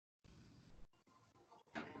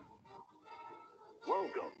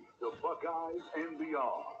Welcome to Buckeyes and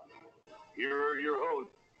Beyond. Here are your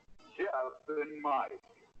hosts, Jeff and Mike.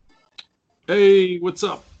 Hey, what's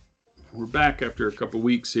up? We're back after a couple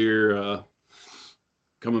weeks here.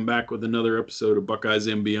 Coming back with another episode of Buckeyes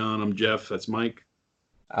and Beyond. I'm Jeff. That's Mike.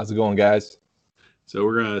 How's it going, guys? So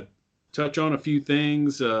we're going to touch on a few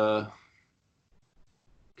things, kind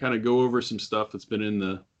of go over some stuff that's been in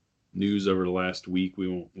the news over the last week. We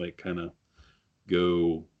won't kind of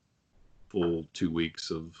go full 2 weeks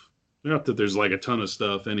of, not that there's a ton of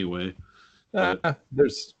stuff anyway.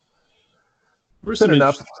 There's some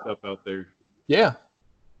enough interesting stuff out there. Yeah,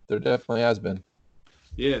 there definitely has been.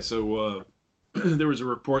 Yeah, so there was a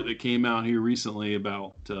report that came out here recently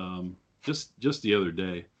about just the other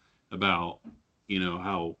day about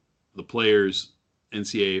how the players,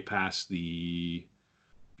 NCAA passed the,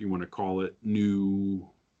 if you want to call it, new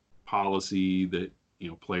policy that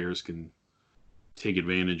players can take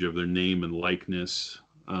advantage of their name and likeness.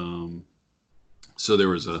 So there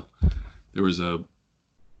was a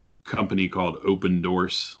company called Open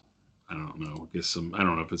Doors. I don't know. I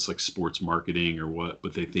don't know if it's like sports marketing or what,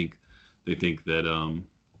 but they think that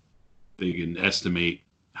they can estimate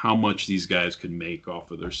how much these guys could make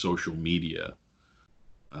off of their social media,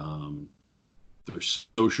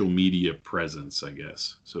 presence, I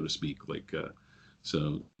guess, so to speak.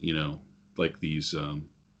 Like these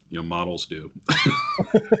models do,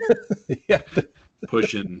 Yeah,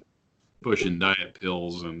 pushing diet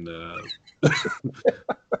pills and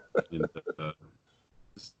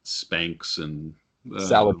Spanx and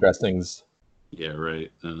salad dressings. Yeah,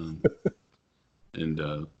 right. And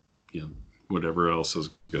whatever else. I was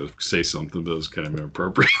going to say something, but it was kind of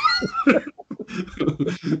inappropriate.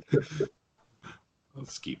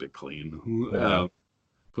 Let's keep it clean. Yeah.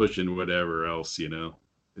 Pushing whatever else,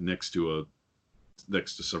 next to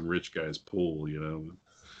some rich guy's pool,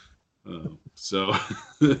 so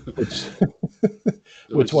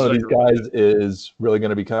Which one of these guys is really going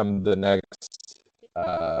to become the next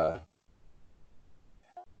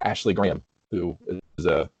Ashley Graham, who is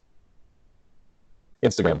a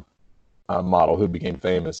Instagram model who became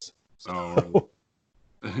famous? Oh,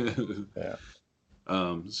 yeah.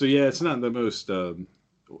 So yeah, it's not the most.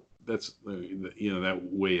 That's that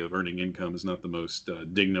way of earning income is not the most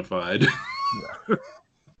dignified.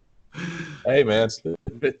 Hey man,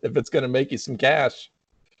 if it's going to make you some cash,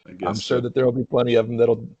 I guess I'm sure that there will be plenty of them that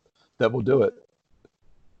will do it.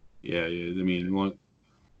 Yeah. I mean,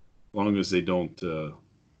 long as they don't, I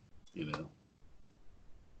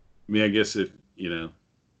mean, I guess if you're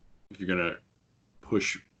gonna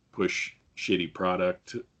push shitty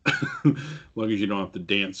product, as long as you don't have to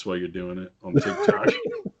dance while you're doing it on TikTok.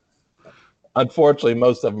 Unfortunately,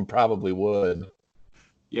 most of them probably would.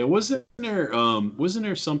 Yeah, wasn't there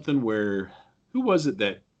something where, who was it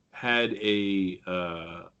that had he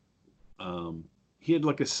had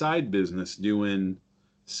like a side business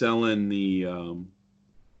selling the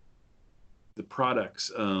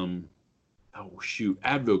products,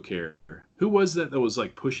 Advocare. Who was that was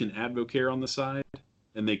like pushing Advocare on the side?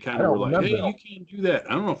 And they kind of were like, hey, you can't do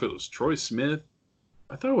that. I don't know if it was Troy Smith.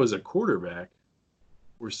 I thought it was a quarterback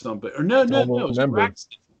or something. Or no, it was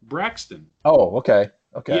Braxton. Oh, okay.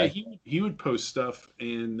 Yeah, he would post stuff,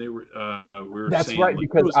 and they were we were That's saying, right,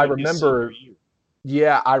 because I remember.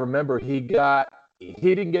 Yeah, I remember he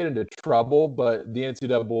didn't get into trouble, but the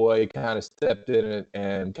NCAA kind of stepped in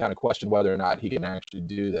and kind of questioned whether or not he can actually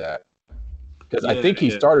do that. Because I think he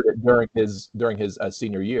started it during his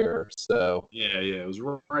senior year. So yeah, it was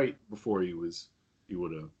right before he would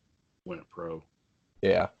have went pro.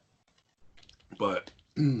 Yeah. But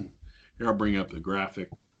here, I'll bring up the graphic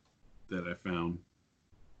that I found.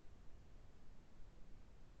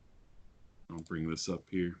 I'll bring this up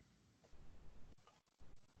here.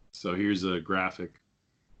 So here's a graphic.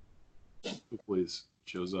 Hopefully it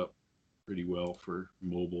shows up pretty well for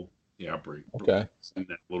mobile. Yeah, I'll okay. Send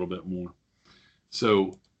that a little bit more.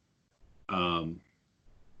 So, I'll do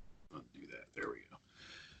that. There we go.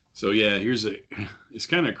 So yeah, it's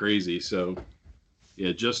kind of crazy. So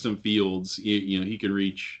yeah, Justin Fields, he could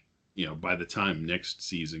reach, by the time next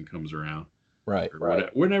season comes around. Right.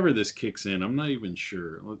 Whenever this kicks in, I'm not even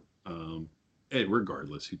sure.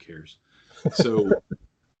 Regardless, who cares? So,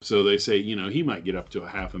 so they say, he might get up to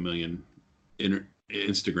 500,000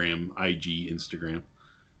 Instagram,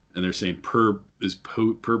 and they're saying per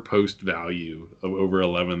post value of over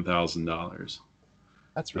 $11,000.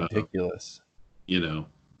 That's ridiculous.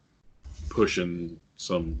 Pushing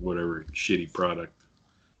some whatever shitty product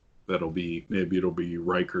maybe it'll be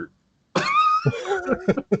Reichert.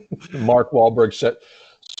 Mark Wahlberg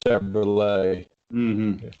Chevrolet.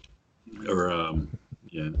 Mm-hmm. Or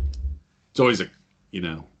yeah, it's always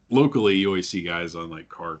locally you always see guys on like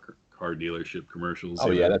car dealership commercials.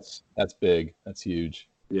 Oh yeah, that's big. That's huge.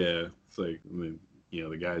 Yeah, it's like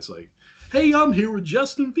the guy's like, "Hey, I'm here with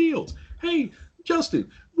Justin Fields. Hey, Justin,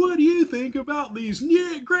 what do you think about these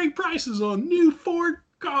great prices on new Ford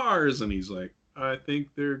cars?" And he's like, "I think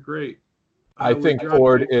they're great. I would think drive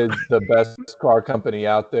Ford a is the best car company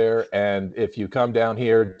out there, and if you come down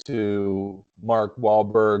here to Mark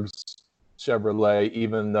Wahlberg's Chevrolet,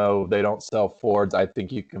 even though they don't sell Fords, I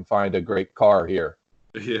think you can find a great car here."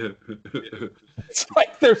 Yeah. It's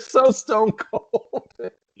like they're so stone cold.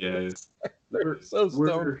 Yeah. They're so stone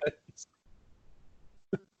cold.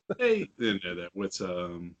 Hey, what's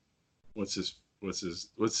his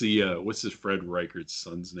Fred Reichert's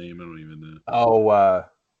son's name? I don't even know. Oh,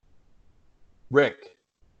 Rick.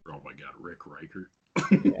 Oh my God, Rick Reichert.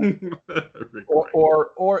 Yeah. Rick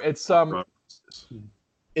or it's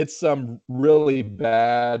some really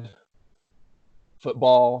bad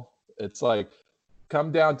football. It's like,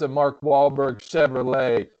 come down to Mark Wahlberg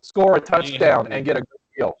Chevrolet, score a touchdown, and get a good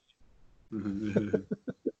deal.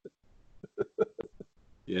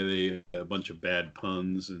 Yeah, they a bunch of bad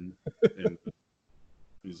puns, and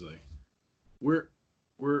he's like, "We're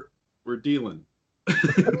dealing."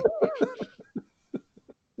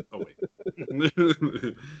 Oh wait,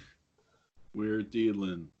 we're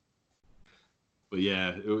dealing. But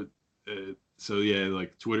yeah, so yeah,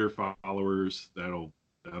 like Twitter followers, that'll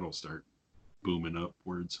start booming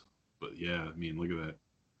upwards. But yeah, I mean, look at that.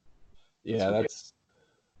 Yeah, that's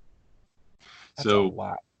so a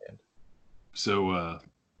lot, man. So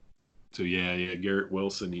yeah, Garrett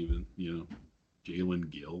Wilson, even Jalen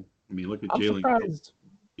Gill. I mean, look at I'm Jalen. Surprised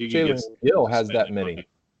Jalen Gill has that many.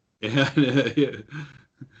 Yeah, yeah.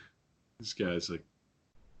 This guy's like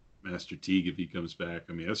Master Teague if he comes back.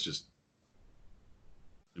 I mean, that's just.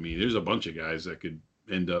 I mean, there's a bunch of guys that could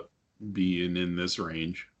end up being in this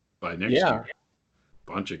range by next year.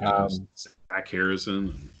 Bunch of guys, Zach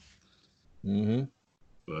Harrison. Mm-hmm.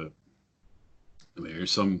 But I mean,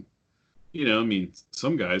 there's some. I mean,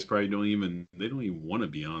 some guys probably don't even want to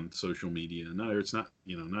be on social media. It's not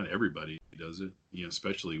everybody does it.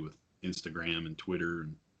 Especially with Instagram and Twitter,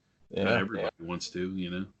 and not everybody wants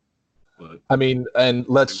to. But I mean, and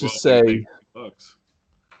let's just say,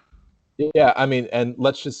 yeah, I mean, and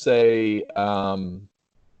let's just say,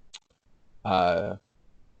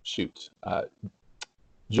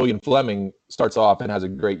 Julian Fleming starts off and has a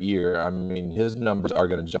great year. I mean, his numbers are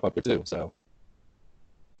going to jump up here too. So.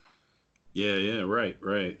 Yeah, right.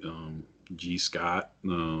 G. Scott,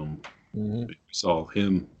 mm-hmm. We saw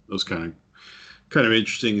him. It was kind of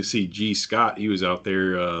interesting to see G. Scott. He was out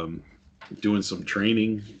there doing some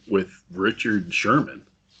training with Richard Sherman.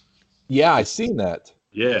 Yeah, I seen that.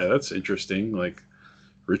 Yeah, that's interesting. Like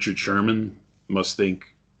Richard Sherman must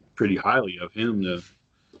think pretty highly of him to,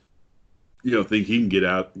 think he can get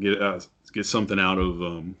something out of.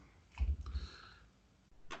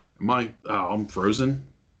 I'm frozen.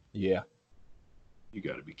 Yeah. You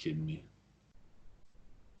got to be kidding me.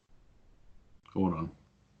 Hold on.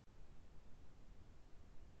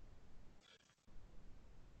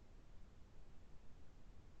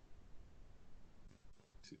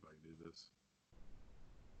 Let's see if I can do this.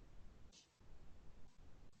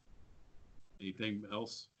 Anything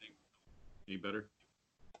else? Any better?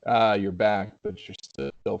 You're back, but you're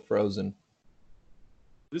still frozen.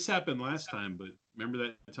 This happened last time, but remember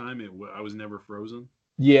that time I was never frozen?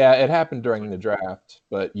 Yeah, it happened during the draft,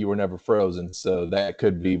 but you were never frozen, so that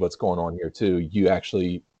could be what's going on here too. You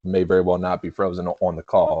actually may very well not be frozen on the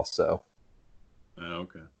call, so.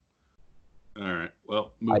 Okay. All right.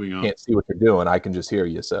 Well, moving on. I can't see what you're doing. I can just hear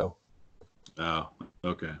you, so. Oh,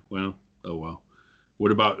 okay. Well, oh well.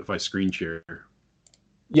 What about if I screen share?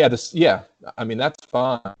 Yeah, I mean, that's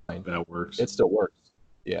fine. That works. It still works.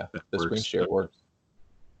 Yeah, the screen share works.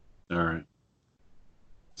 All right.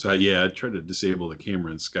 So yeah, I tried to disable the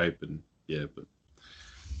camera in Skype, and but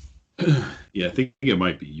yeah, I think it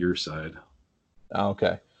might be your side.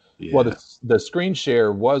 Okay. Yeah. Well, the screen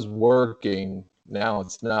share was working. Now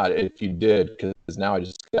it's not. If you did, because now I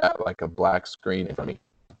just got like a black screen in front of me.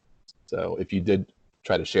 So if you did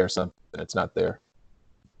try to share something, it's not there.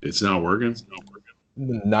 It's not working.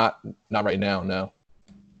 Not right now. No.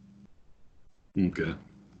 Okay.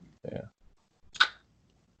 Yeah.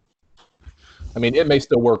 I mean, it may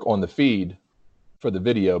still work on the feed for the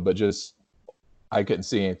video, but just I couldn't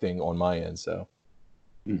see anything on my end. So.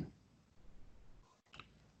 Yeah,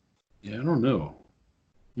 I don't know.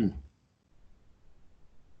 I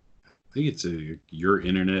think it's your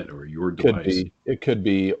internet or your device. It could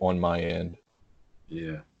be on my end.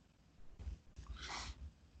 Yeah.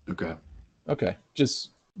 Okay. Okay.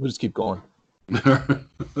 We'll just keep going. All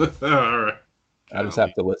right. I just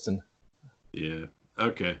have to listen. Yeah.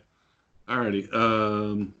 Okay.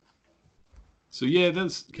 Alrighty. So yeah,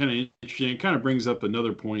 that's kind of interesting. It kind of brings up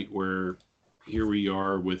another point where here we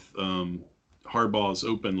are with Harbaugh's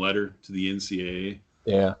open letter to the NCAA.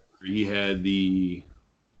 Yeah. He had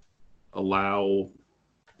allow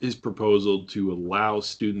his proposal to allow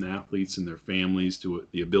student athletes and their families to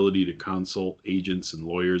the ability to consult agents and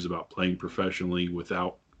lawyers about playing professionally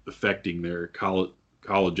without affecting their college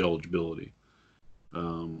eligibility.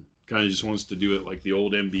 Kind of just wants to do it like the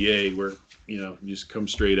old NBA, where you just come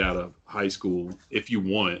straight out of high school if you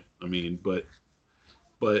want. I mean, but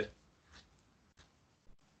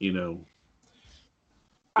you know,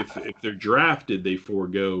 if they're drafted, they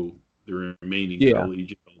forego the remaining Yeah.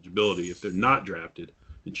 collegiate eligibility. If they're not drafted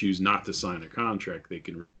and choose not to sign a contract, they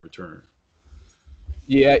can return.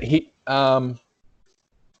 Yeah, he on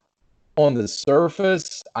the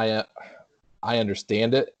surface, I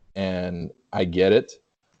understand it and I get it.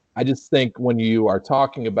 I just think when you are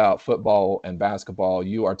talking about football and basketball,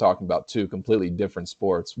 you are talking about two completely different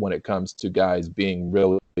sports when it comes to guys being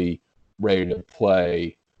really ready to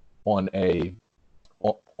play on a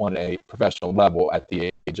professional level at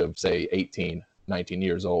the age of, say, 18, 19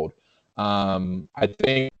 years old. I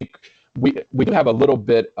think we do have a little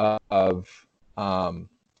bit of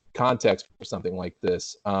context for something like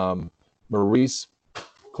this. Maurice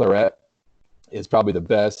Clarett is probably the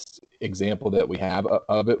best example that we have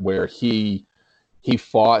of it, where he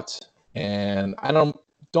fought, and I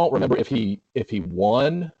don't remember if he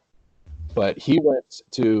won, but he went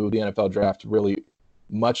to the NFL draft really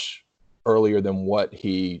much earlier than what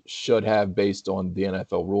he should have based on the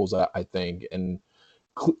NFL rules, I think, and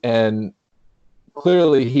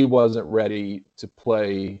clearly he wasn't ready to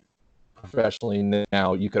play professionally.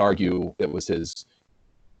 Now you could argue it was his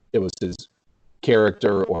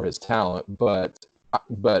character or his talent, but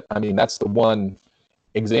I mean that's the one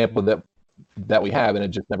example that we have, and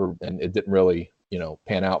it didn't really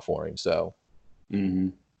pan out for him. So Mm-hmm.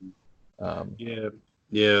 Yeah,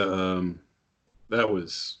 yeah. That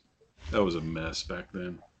was a mess back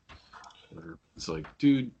then. It's like,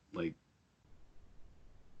 dude, like,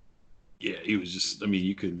 yeah, he was just. I mean,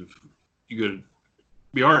 you could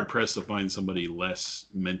be hard pressed to find somebody less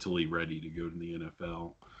mentally ready to go to the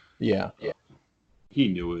NFL. yeah, He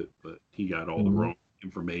knew it, but he got all the wrong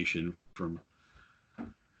information from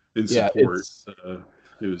in yeah, support.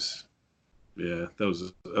 It was, yeah,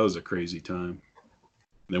 that was a crazy time.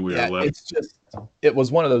 And then we were left. it's just it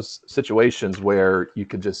was one of those situations where you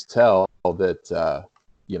could just tell that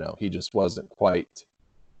he just wasn't quite.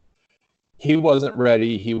 He wasn't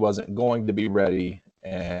ready. He wasn't going to be ready,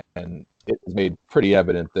 and it was made pretty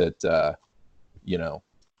evident that you know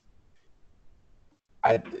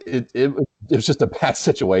it was just a bad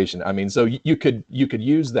situation. I mean, so you could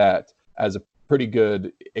use that as a pretty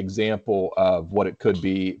good example of what it could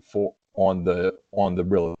be for on the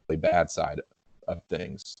really bad side of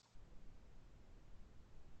things.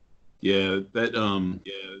 Yeah, that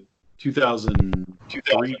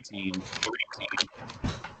 2003 team,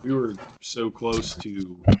 we were so close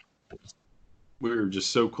to. We were just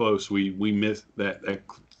so close. We missed that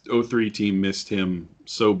 03 team missed him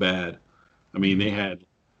so bad. I mean, it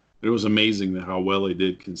was amazing how well they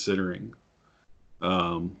did considering,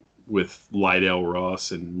 with Lydell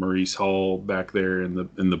Ross and Maurice Hall back there in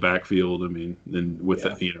the backfield. I mean, and with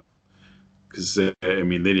because I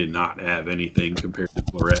mean they did not have anything compared to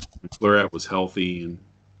Clarett. Clarett was healthy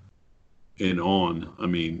and on. I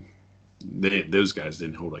mean, those guys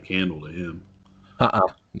didn't hold a candle to him.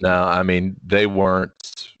 No, I mean they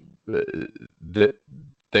weren't.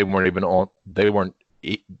 They weren't even on. They weren't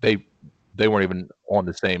even on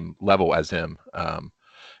the same level as him.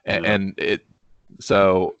 And it.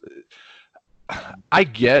 So I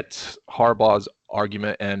get Harbaugh's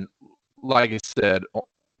argument, and like I said,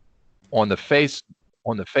 on the face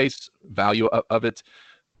value of it,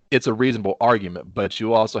 it's a reasonable argument. But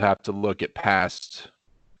you also have to look at past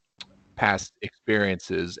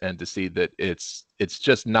experiences and to see that it's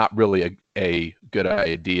just not really a good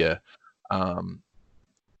idea.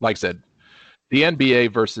 Like I said, the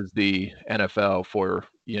NBA versus the NFL for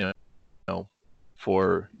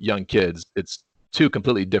for young kids, it's two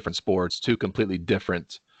completely different sports, two completely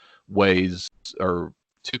different ways, or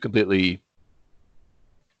two completely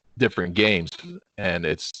different games, and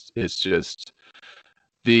it's just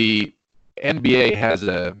the NBA has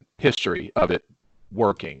a history of it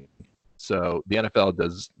working. So the NFL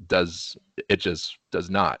just does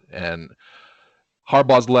not. And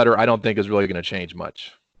Harbaugh's letter, I don't think is really going to change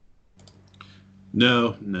much.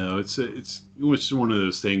 No, it was one of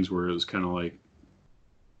those things where it was kind of like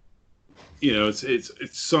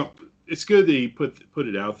it's good that he put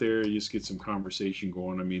it out there. You just get some conversation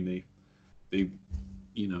going. I mean, they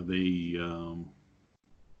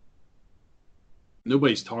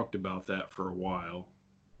nobody's talked about that for a while.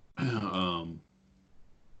 I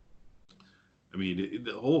mean,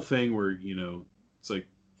 the whole thing where it's like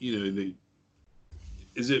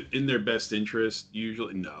is it in their best interest?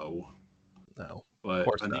 Usually, no. No, of But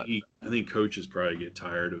course not. I think coaches probably get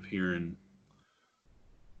tired of hearing,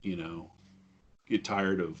 get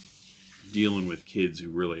tired of dealing with kids who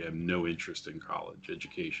really have no interest in college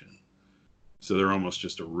education. So they're almost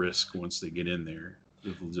just a risk once they get in there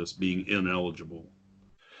of just being ineligible.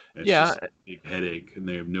 It's Yeah, just a big headache, and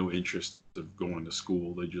they have no interest of going to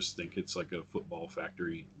school. They just think it's like a football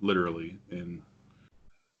factory, literally, and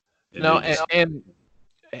no, they just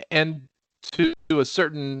and to a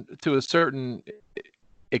certain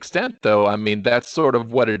extent, though, I mean that's sort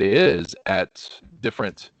of what it is at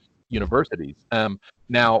different universities.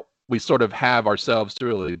 Now we sort of have ourselves to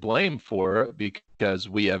really blame for it because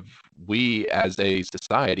we as a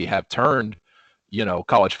society have turned,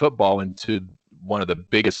 college football into one of the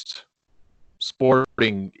biggest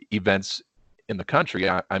sporting events in the country.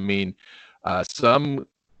 I mean, some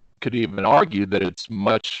could even argue that it's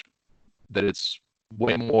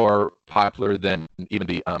way more popular than even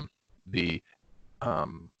the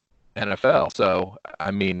NFL. So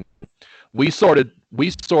I mean, we sort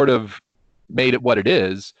of made it what it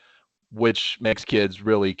is, which makes kids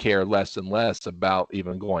really care less and less about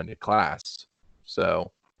even going to class.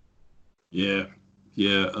 So yeah,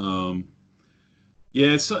 yeah,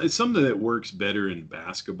 yeah. It's something that works better in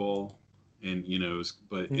basketball, and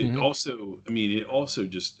but it mhm. also, I mean, it also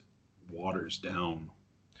just waters down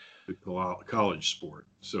the college sport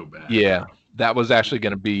so bad. Yeah, that was actually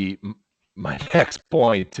going to be my next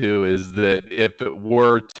point too. Is that if it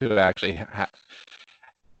were to actually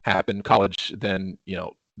happen, college, then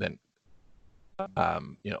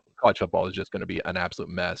college football is just going to be an absolute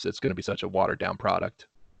mess. It's going to be such a watered down product.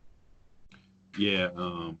 Yeah,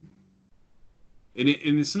 and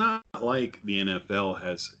it's not like the NFL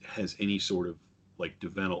has any sort of like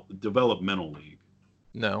developmental league.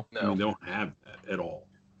 No, I mean, they don't have that at all.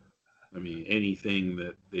 I mean, anything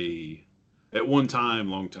that they at one time,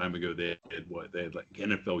 long time ago, they had like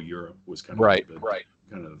NFL Europe was kind of like right, the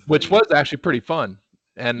kind of which thing. was actually pretty fun,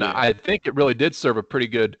 and Yeah, I think it really did serve a pretty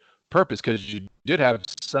good purpose because you did have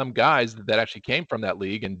some guys that actually came from that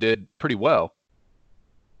league and did pretty well.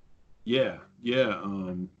 yeah, yeah.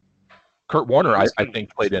 Kurt Yeah, Warner, it I, was I kind of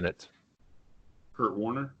think, played in interesting. it. Kurt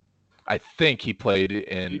Warner, I think he played did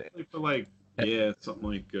he in. play for like something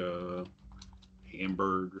like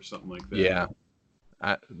Hamburg or something like that? Yeah,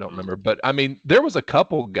 I don't Um, remember, but I mean, there was a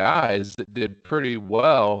couple guys that did pretty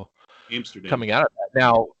well Amsterdam. coming out of that.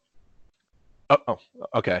 Now, oh,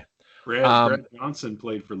 okay. Brad Um, Johnson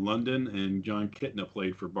played for London, and John Kitna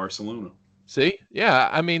played for Barcelona. See, yeah,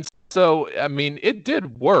 I mean, so I mean, it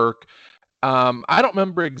did work. I don't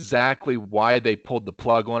remember exactly why they pulled the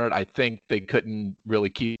plug on it. I think they couldn't really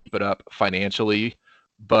keep it up financially,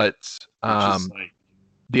 but Which is like,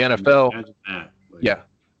 the can you NFL, imagine that? Like, yeah,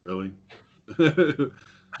 really?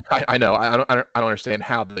 I know. I don't understand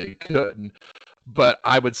how they couldn't, but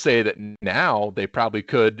I would say that now they probably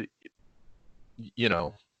could, you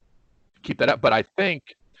know, keep that up. But I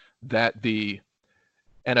think that the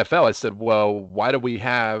NFL has said, well, why do we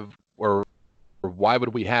have or why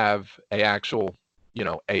would we have a actual,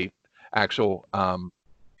 a actual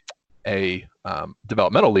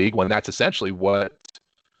developmental league when that's essentially what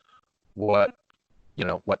what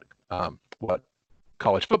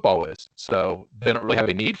college football is. So they don't really have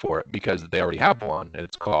a need for it because they already have one, and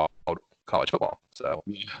it's called college football. So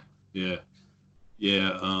Yeah, yeah,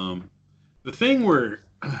 yeah. The thing where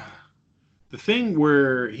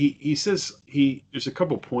he says there's a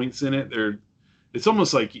couple points in it. It's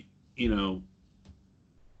almost like you know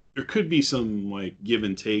there could be some like give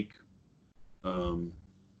and take. Um,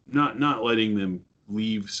 not letting them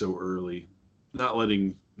leave so early, not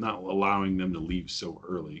allowing them to leave so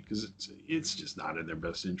early because it's just not in their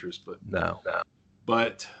best interest. no,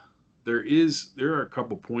 But there are a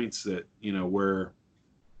couple points that where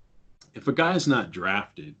if a guy's not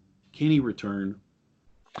drafted, can he return?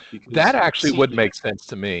 that Because I've actually seen would it. make sense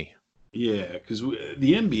to me. Yeah, because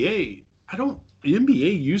the NBA, I don't. The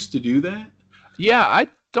NBA used to do that, Yeah, I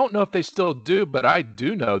don't know if they still do, but I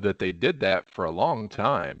do know that they did that for a long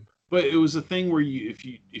time. but it was a thing where if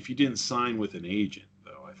you didn't sign with an agent,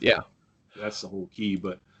 though, I Yeah, think that's the whole key.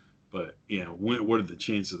 But what are the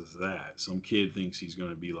chances of that? Some kid thinks he's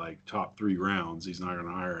going to be like top 3 rounds. He's not going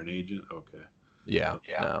to hire an agent. Okay. yeah,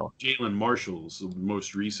 no, Jalen Marshall's the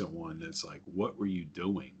most recent one. That's like, what were you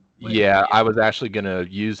doing? Yeah, I was actually going to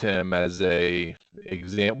use him as a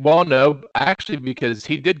example. Well, no, actually, because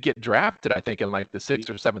he did get drafted, I think, in like the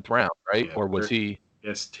 6th or 7th round, right? Yeah, Or was he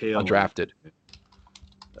yes, tail undrafted? end.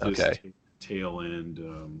 Okay. Tail end.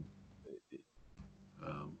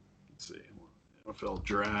 Let's see, NFL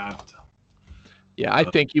draft. Yeah, I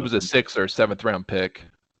think he was a 6th or 7th round pick.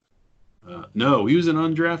 No, he was an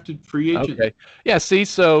undrafted free agent. Okay. Yeah, see,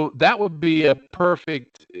 so that would be a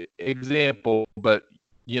perfect example, but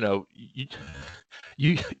you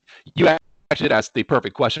you actually asked the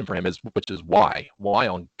perfect question for him, which is why? Why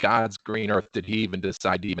on God's green earth did he even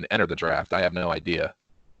decide to even enter the draft? I have no idea.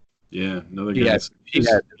 Yeah, another guy.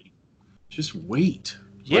 Just wait.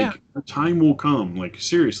 Yeah. Like, the time will come. Like,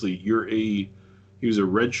 seriously, he was a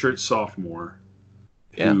redshirt sophomore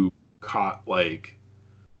who caught like,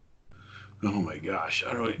 oh my gosh,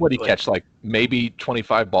 I don't know. What did he catch? Like maybe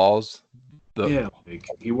 25 balls. Like,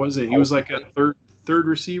 he was like a third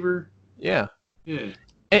receiver. Yeah. Yeah.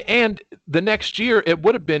 And the next year, it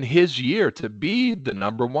would have been his year to be the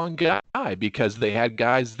number one guy because they had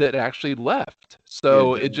guys that actually left.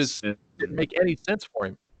 So it just didn't make any sense for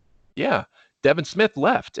him. Yeah. Devin Smith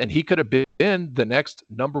left, and he could have been the next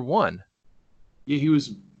number one. Yeah, he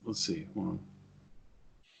was. Let's see. Hold on.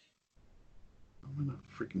 I'm not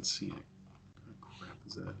freaking seeing it. What crap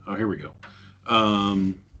is that? Oh, here we go.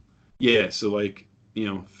 Yeah, so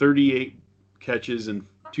 38 catches in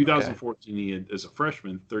 2014. He had, as a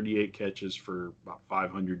freshman, 38 catches for about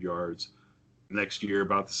 500 yards. Next year,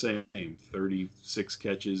 about the same, 36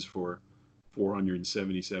 catches for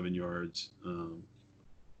 477 yards.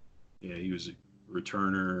 Yeah, he was a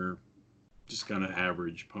returner, just kind of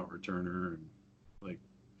average punt returner, and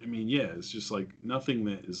it's just like nothing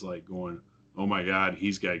that is like going, oh my God,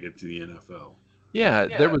 he's got to get to the NFL. Yeah,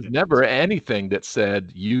 there was never anything that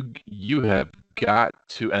said you have got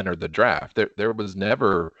to enter the draft. There was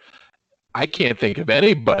never. I can't think of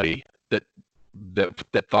anybody that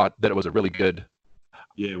thought that it was a really good.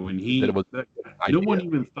 Yeah, when no one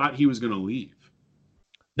even thought he was going to leave.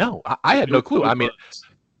 No, I had no clue. I mean,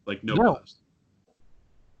 no buzz.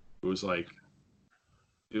 It was like,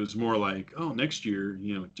 it was more like, oh, next year,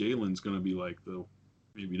 Jalen's going to be like the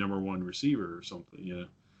maybe number one receiver or something,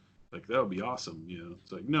 like that would be awesome.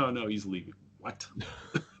 It's like, no, he's leaving. What?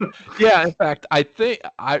 Yeah, in fact, I think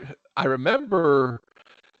I remember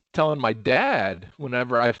telling my dad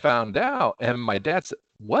whenever I found out, and my dad said,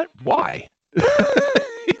 "What? Why?"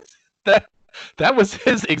 that was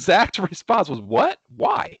his exact response. Was what?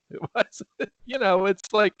 Why? It was,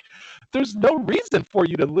 it's like there's no reason for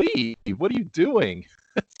you to leave. What are you doing?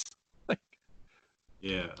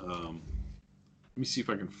 Yeah. Let me see if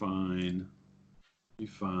I can find.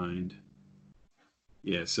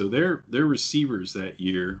 Yeah, so their receivers that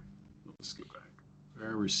year. Let's go back.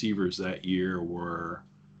 Their receivers that year were,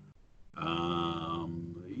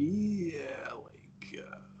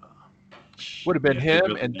 would have been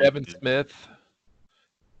him and Devin Smith,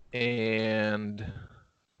 and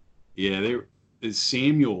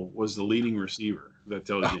Samuel was the leading receiver. That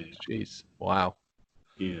tells you. Jeez, wow.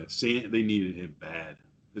 Yeah, they needed him bad.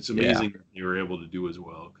 It's amazing they were able to do as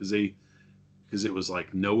well because it was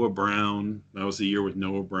like Noah Brown. That was the year with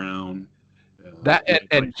Noah Brown. He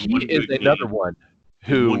is another one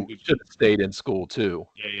who should have stayed in school too.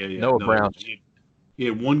 Yeah. Noah Brown. He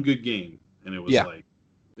had one good game, and it was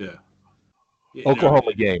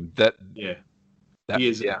Oklahoma game.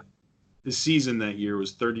 His season that year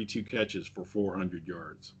was 32 catches for 400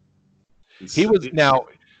 yards.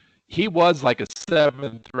 He was like a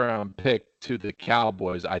 7th round pick to the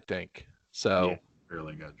Cowboys, I think. So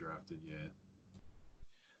barely got drafted. Yeah.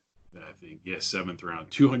 I think 7th round,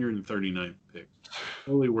 239th pick.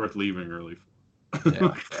 Totally worth leaving early.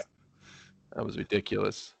 That was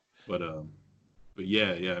ridiculous. But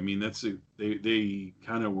yeah. I mean, they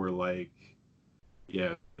kind of were like,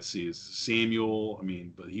 see, it's Samuel. I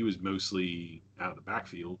mean, but he was mostly out of the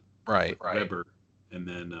backfield. Right. Weber, and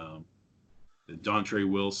then Dontre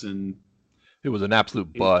Wilson, who was an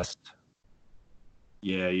absolute bust.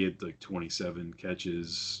 Yeah, he had like 27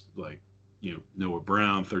 catches. Noah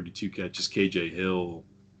Brown, 32 catches. KJ Hill,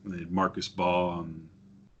 and then Marcus Ball, and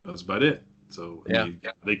that was about it. So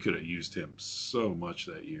they could have used him so much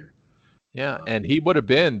that year. Yeah, and he would have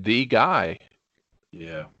been the guy.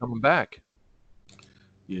 Yeah, coming back.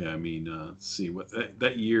 Yeah, I mean, let's see what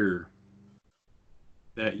that year.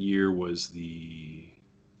 That year was the.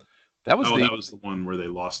 That was the one where they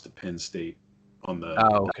lost to Penn State on the.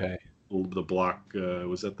 Oh, okay. The block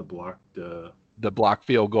was that the block. The block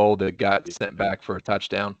field goal that got sent back for a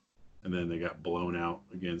touchdown. And then they got blown out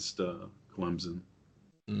against Clemson.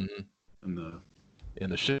 Mm-hmm. In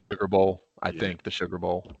the Sugar Bowl, I think the Sugar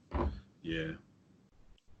Bowl. Yeah.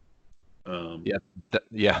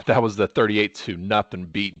 That was the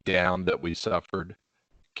 38-0 beat down that we suffered.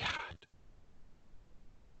 God.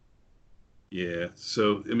 Yeah.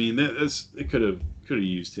 So I mean, it could have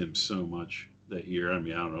used him so much that year. I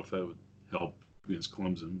mean, I don't know if that would help against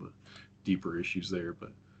Clemson, but deeper issues there.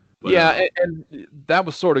 But Yeah, and that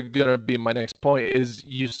was sort of going to be my next point. Is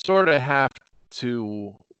you sort of have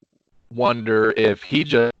to wonder if he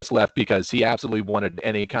just left because he absolutely wanted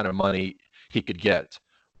any kind of money he could get,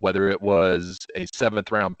 whether it was a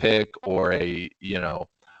 7th-round pick or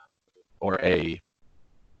or a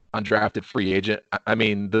undrafted free agent. I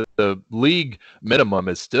mean, the league minimum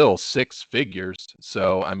is still 6 figures.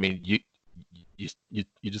 So I mean, you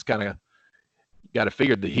just kind of got to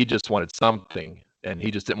figure that he just wanted something, and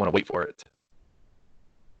he just didn't want to wait for it.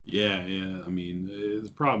 yeah, yeah. I mean,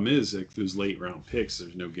 the problem is like those late round picks.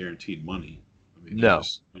 There's no guaranteed money. I mean, No,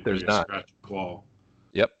 they're there's just not. scratch and claw.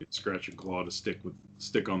 Yep. Scratch and claw to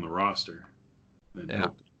stick on the roster, and Yeah.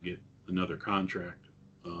 hope to get another contract.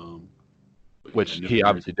 But Which yeah, no he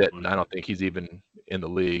obviously guaranteed didn't. money. I don't think he's even in the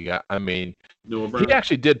league. I mean, Noah he Brown.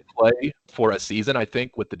 actually did play for a season, I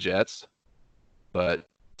think, with the Jets,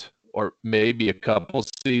 or maybe a couple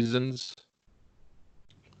seasons.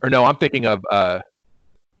 Or no, I'm thinking of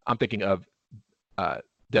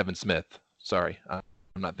Devin Smith. Sorry, I'm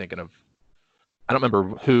not thinking of. I don't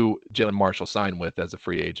remember who Jalen Marshall signed with as a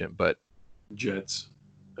free agent, but Jets.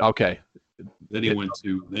 okay. Then he went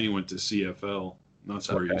to CFL. And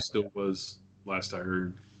that's where Okay. he still was. Last I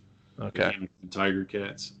heard. Okay. The Hamilton Tiger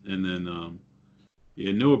Cats, and then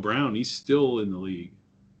Noah Brown. He's still in the league.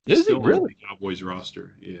 He's Is he still on really? the Cowboys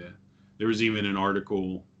roster. Yeah, there was even an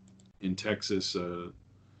article in Texas where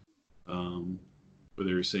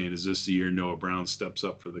they were saying, "Is this the year Noah Brown steps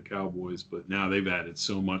up for the Cowboys?" But now they've added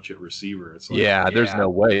so much at receiver. It's like, Yeah, there's no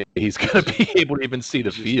way he's going to be able to even see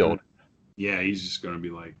the he's just field. he's just going to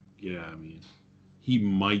be like, yeah. I mean, he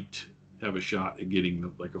might have a shot at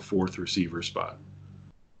getting like a 4th receiver spot.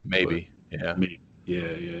 Maybe. Yeah.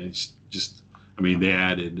 It's just, I mean, they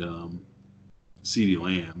added CeeDee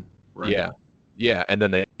Lamb, right? Yeah, and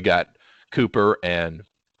then they got Cooper and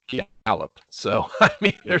Gallup. So I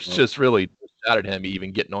mean, there's just really no shot at him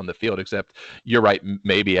even getting on the field. Except you're right,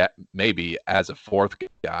 maybe as a 4th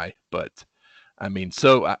guy, but I mean,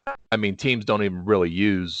 teams don't even really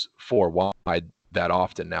use 4 wide that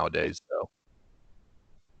often nowadays. So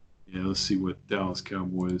Yeah, let's see what Dallas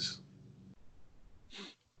Cowboys.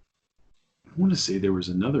 I want to say there was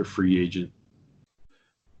another free agent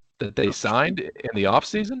that they signed in the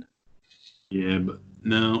offseason? Yeah, but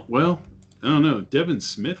no. Well, I don't know. Devin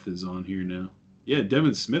Smith is on here now. Yeah,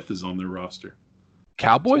 Devin Smith is on their roster.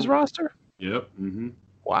 Cowboys roster? Yep. Mm-hmm.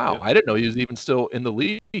 Wow, Yep. I didn't know he was even still in the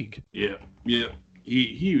league. Yeah.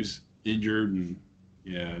 He was injured and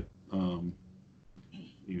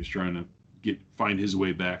he was trying to find his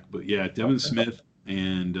way back. But yeah, Devin Smith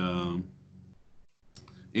and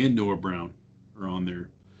Noah Brown are on there.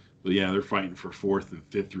 But yeah, they're fighting for 4th and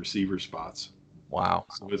 5th receiver spots. Wow.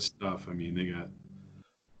 So it's tough. I mean, they got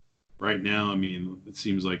right now. I mean, it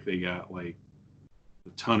seems like they got like a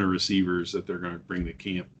ton of receivers that they're going to bring to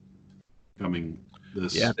camp coming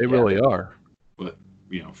this. Yeah, they really are. But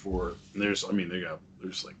there's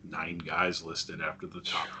like 9 guys listed after the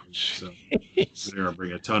top. So they're going to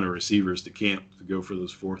bring a ton of receivers to camp to go for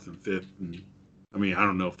those 4th and 5th. And I mean, I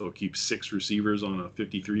don't know if they'll keep 6 receivers on a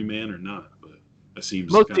 53-man or not, but it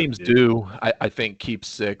seems most teams do. I think keep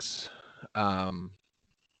 6.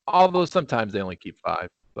 Although sometimes they only keep 5,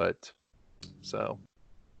 but so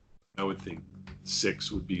I would think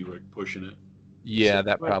 6 would be like pushing it. Yeah,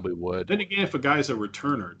 that probably would. Then again, if a guy's a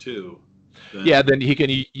returner too, then he can.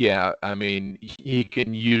 Yeah, I mean, he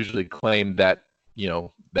can usually claim that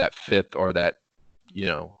that 5th or that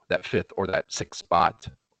 6th spot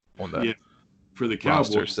on the for the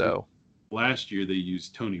Cowboys. Roster, so last year they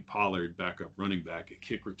used Tony Pollard, backup running back, a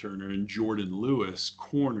kick returner, and Jordan Lewis,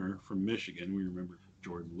 corner from Michigan. We remember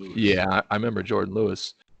Jordan Lewis. Yeah, I remember Jordan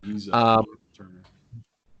Lewis. He's a returner.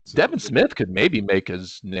 So, Devin Smith could maybe make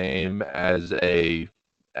his name as a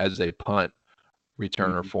punt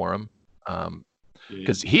returner for him,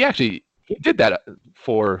 because he did that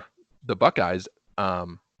for the Buckeyes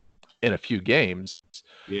in a few games.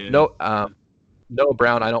 Yeah. Noah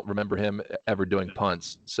Brown, I don't remember him ever doing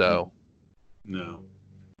punts. So no.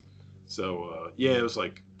 So it was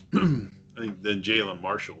like I think then Jalen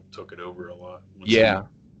Marshall took it over a lot. Yeah.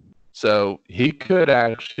 So he could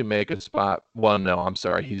actually make a spot. Well, no, I'm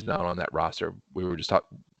sorry, he's not on that roster. We were just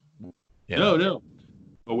talking. No.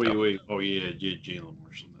 Oh wait. Oh yeah, Jalen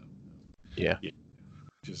Marshall. No. Yeah.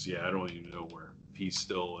 Just I don't even know where he's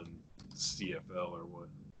still in CFL or what.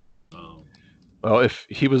 Um, Well, if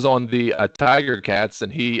he was on the Tiger Cats,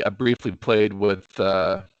 and he briefly played with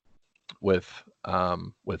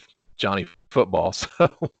Johnny Football, so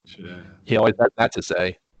yeah, he always had that to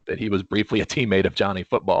say, that he was briefly a teammate of Johnny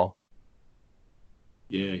Football.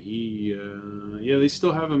 yeah, yeah, they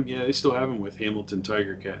still have him. Yeah, they still have him with Hamilton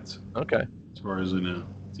Tiger Cats, Okay. as far as I know.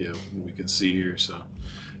 Yeah, we can see here. So,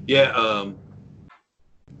 yeah.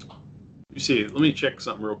 You see, let me check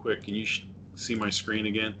something real quick. Can you see my screen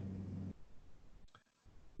again?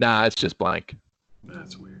 Nah, it's just blank.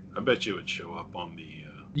 That's weird. I bet you it would show up on the.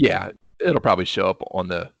 Yeah, it'll probably show up on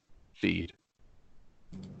the feed.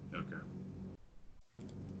 Okay.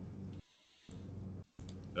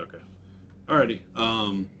 Okay. Alrighty.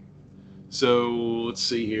 So let's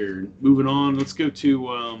see here. Moving on. Let's go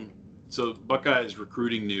to so Buckeyes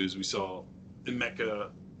recruiting news. We saw Emeka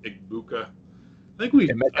Egbuka. I think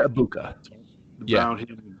Emeka Egbuka. talked Yeah. about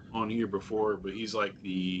him on here before, but he's like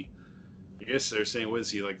I guess they're saying, what is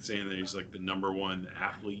he like saying that he's like the number one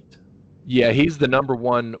athlete? Yeah, he's the number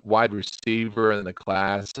one wide receiver in the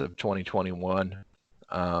class of 2021.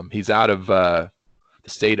 He's out of the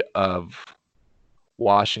state of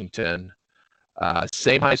Washington.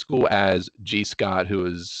 Same high school as G. Scott, who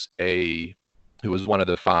was one of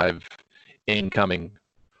the 5 incoming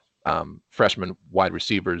freshman wide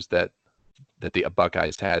receivers that the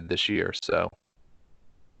Buckeyes had this year. So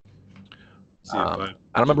I don't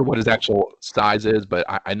remember what his actual size is, but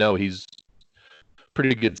I know he's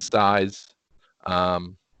pretty good size. But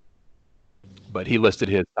he listed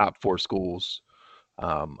his top 4 schools: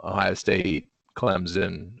 Ohio State,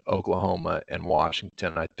 Clemson, Oklahoma, and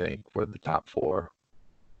Washington, I think, were the top 4.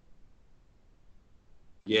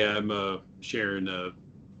 Yeah, I'm sharing a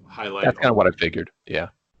highlight. That's kind of what I figured. Yeah.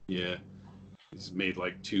 Yeah. He's made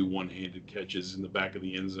like 2 one-handed catches in the back of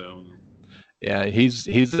the end zone. Yeah, he's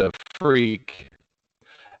a freak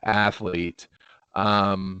athlete.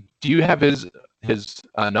 Do you have his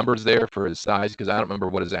numbers there for his size? Because I don't remember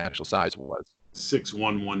what his actual size was. 6'1",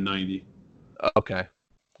 190. Okay.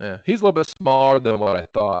 Yeah, he's a little bit smaller than what I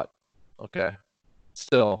thought. Okay.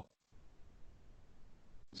 Still,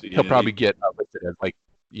 So, yeah, he'll probably get listed as like,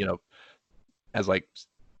 as like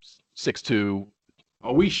 6'2",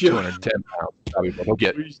 we showed 210 pounds. Probably what he'll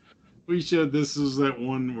get. we showed this was that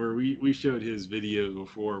one where we showed his video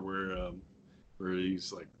before where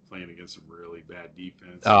he's like playing against some really bad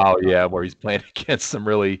defense. Oh yeah, where he's playing against some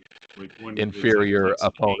really like inferior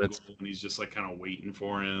opponents, and he's just like kind of waiting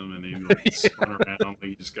for him, and he like spun around. Like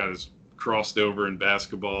he just got his crossed over in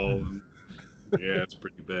basketball. And, yeah, it's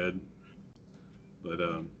pretty bad. But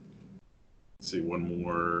let's see, one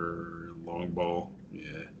more long ball.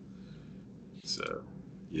 Yeah. So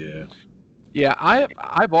yeah. Yeah,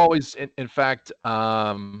 I've always, in fact,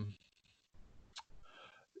 one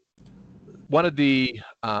of the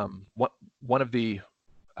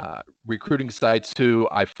recruiting sites who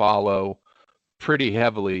I follow pretty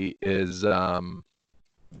heavily is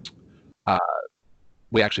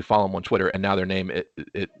we actually follow them on Twitter, and now their name it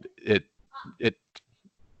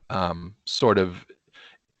sort of,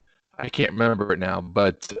 I can't remember it now,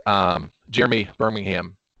 but Jeremy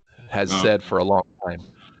Birmingham has said for a long time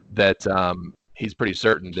that he's pretty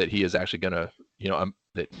certain that he is actually going to,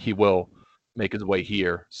 that he will make his way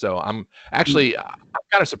here. So I'm kind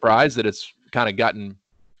of surprised that it's kind of gotten,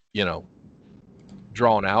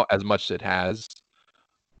 drawn out as much as it has.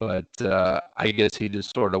 But I guess he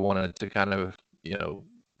just sort of wanted to kind of,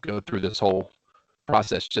 go through this whole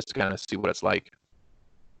process just to kind of see what it's like.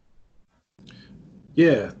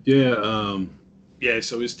 Yeah.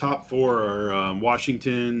 So his top 4 are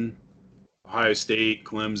Washington, Ohio State,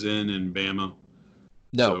 Clemson, and Bama.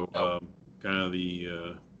 No. Kind of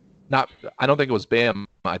the. I don't think it was Bama.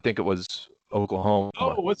 I think it was Oklahoma.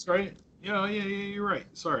 Oh, what's right? Yeah, you're right.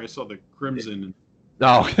 Sorry, I saw the Crimson.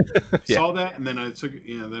 No. Saw that, and then I took it.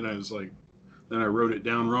 Yeah, then I was like, then I wrote it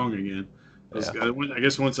down wrong again. I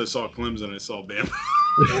guess once I saw Clemson, I saw Bama.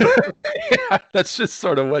 Yeah, that's just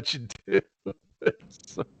sort of what you do.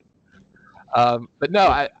 But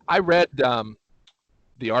no, I read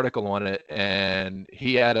the article on it, and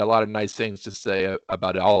he had a lot of nice things to say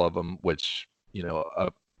about all of them, which,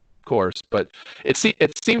 of course. But it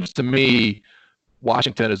seems to me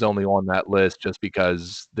Washington is only on that list just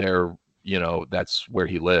because they're, that's where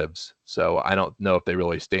he lives. So I don't know if they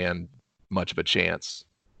really stand much of a chance.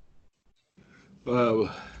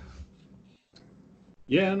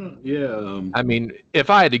 Yeah. I mean, if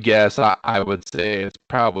I had to guess, I would say it's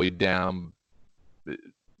probably down.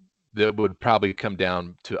 That would probably come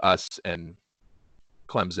down to us and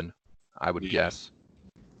Clemson, I would guess.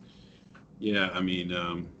 Yeah, I mean,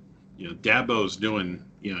 Dabo's doing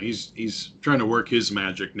he's trying to work his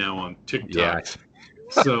magic now on TikTok. Yeah.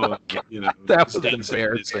 So That he's was dancing in his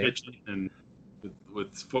embarrassing. kitchen and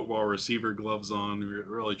with football receiver gloves on, we're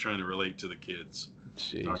really trying to relate to the kids.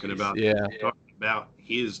 Jeez. Talking about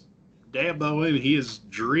his Dabo and his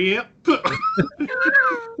drip.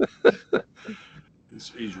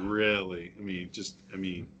 he's really,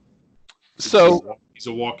 So he's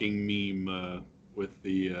a walking meme with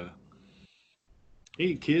the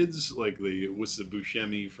hey kids, like what's the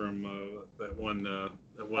Buscemi from that one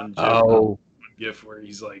joke, gif where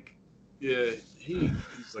he's like, yeah, he's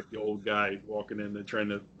like the old guy walking in and trying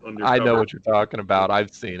to undercover. I know what you're talking about.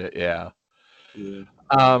 I've seen it. Yeah.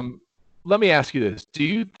 Let me ask you this: do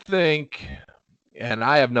you think? And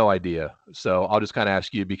I have no idea, so I'll just kind of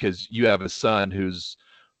ask you because you have a son who's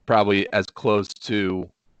probably as close to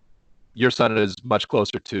your son is much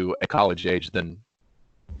closer to a college age than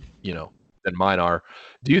than mine are.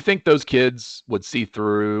 Do you think those kids would see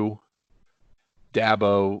through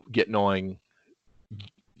Dabo getting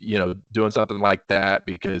doing something like that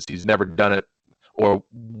because he's never done it, or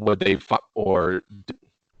would they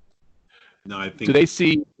no, I think do they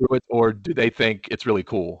see through it, or do they think it's really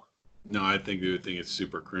cool? No, I think they would think it's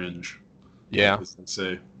super cringe. Yeah. Like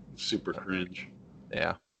say super cringe.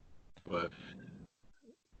 Yeah. But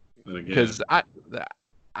then again, because I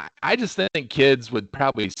just think kids would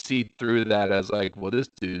probably see through that as like, well, this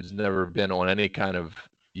dude's never been on any kind of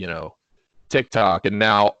TikTok, and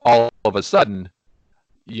now all of a sudden,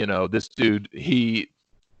 this dude he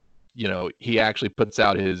actually puts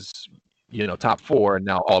out his top 4, and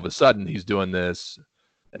now all of a sudden he's doing this.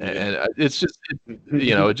 And it's just,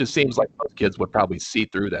 it just seems like most kids would probably see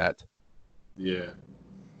through that. Yeah.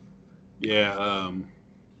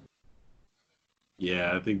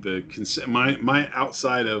 I think my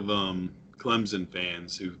outside of Clemson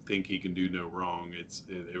fans who think he can do no wrong,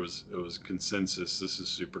 it was consensus. This is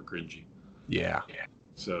super cringy. Yeah.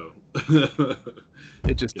 So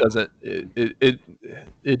it just doesn't.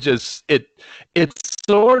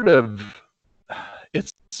 It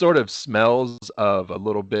sort of smells of a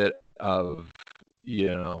little bit of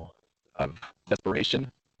of desperation.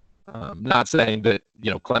 Not saying that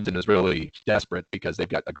Clemson is really desperate because they've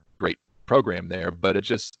got a great program there, but it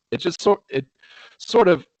sort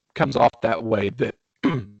of comes off that way that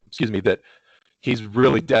excuse me, that he's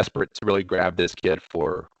really desperate to really grab this kid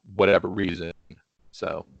for whatever reason.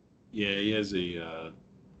 So yeah, he's an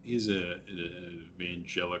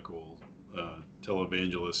evangelical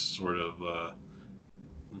televangelist sort of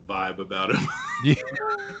vibe about him. Yeah.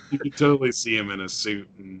 You can totally see him in a suit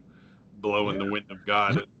and blowing the wind of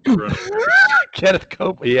God. Kenneth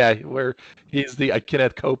Copeland, yeah, where he's the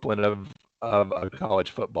Kenneth Copeland of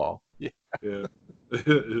college football. Yeah.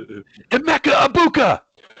 Emeka Egbuka,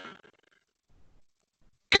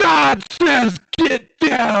 God says, get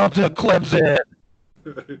down to Clemson.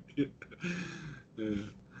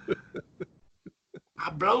 I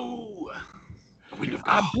blow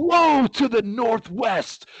to the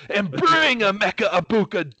northwest and bring Emeka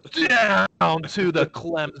Egbuka down to the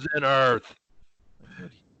Clemson earth.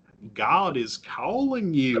 God is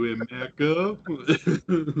calling you, Emeka.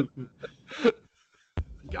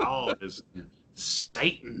 God is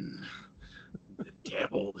Satan. The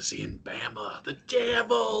devil is in Bama. The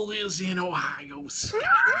devil is in Ohio State.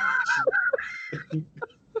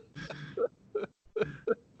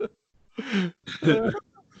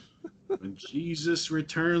 When Jesus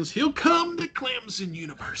returns, he'll come to Clemson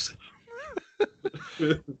University.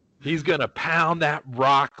 He's going to pound that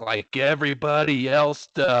rock like everybody else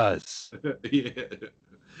does. Yeah.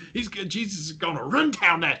 Jesus is going to run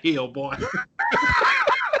down that hill, boy.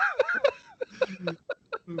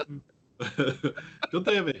 Don't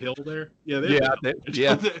they have a hill there? Yeah, they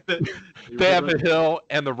have a hill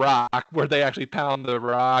and the rock where they actually pound the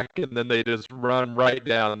rock and then they just run right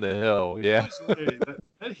down the hill. Yeah.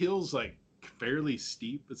 That hill's like fairly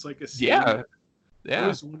steep. It's like a steep. Yeah. I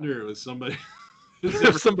always wonder if somebody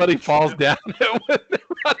if somebody falls down it when they're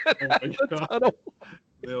running out the tunnel.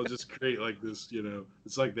 They'll just create like this,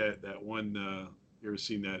 it's like that one you ever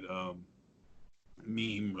seen that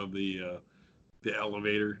meme of the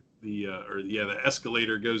elevator, the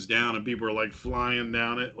escalator goes down and people are like flying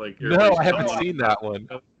down it, like no, I haven't seen that one.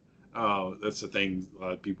 Oh, that's the thing a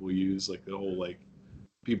lot of people use, like the whole like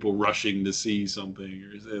people rushing to see something,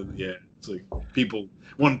 or yeah, it's like people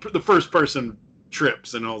the first person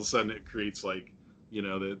trips and all of a sudden it creates like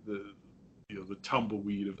the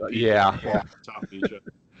tumbleweed of people on top of each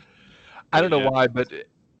other. I don't know why, but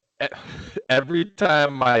every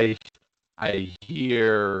time I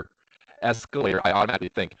hear escalator, I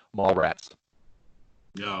automatically think Mallrats.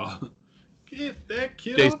 No, Get that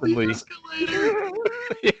kid Jason off the Lee. escalator.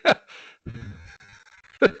 Yeah.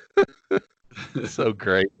 So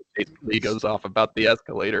great. Jason Lee goes off about the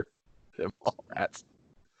escalator. Them all rats.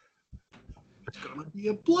 It's gonna be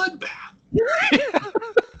a bloodbath.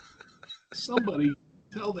 Somebody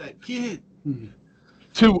tell that kid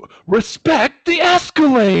To respect the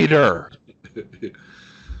escalator.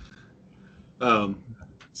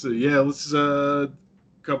 So yeah, let's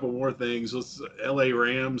couple more things. Let's LA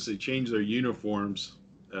Rams, they changed their uniforms.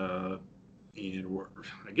 And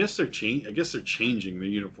I guess they're changing the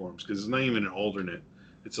uniforms because it's not even an alternate.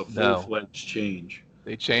 It's a full-fledged change.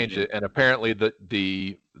 They changed it, and apparently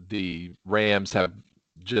the Rams have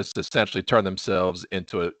just essentially turned themselves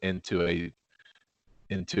into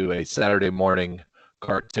a Saturday morning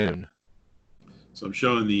cartoon. So I'm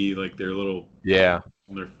showing their little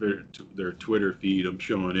on their Twitter feed. I'm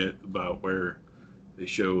showing it about where they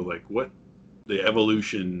show like what the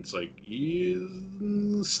evolution's like.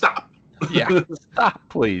 Stop. Yeah, stop,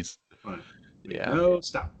 please. Fine. Yeah. No,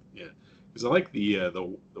 stop. Yeah, because I like the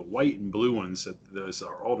white and blue ones that those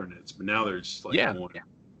are alternates, but now they're just like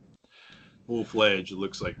full fledged. It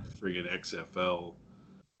looks like friggin' XFL.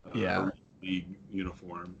 League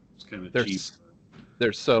uniform. It's kind of cheap.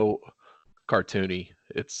 They're so cartoony.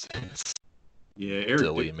 It's Eric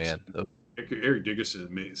silly, Dickerson, man. Eric Dickerson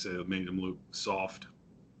made them look soft.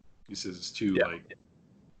 He says it's too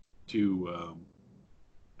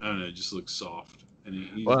I don't know, it just looks soft. And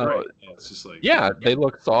he's right. Yeah, it's just like they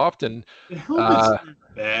look soft, and the helmets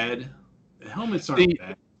aren't bad. The helmets aren't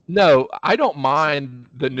bad. No, I don't mind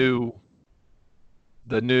the new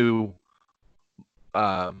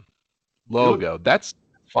logo. That's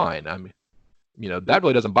fine. I mean, that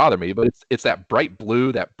really doesn't bother me, but it's that bright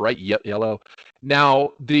blue, that bright yellow.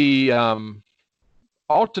 Now the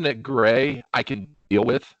alternate gray I can deal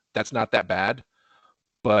with. That's not that bad,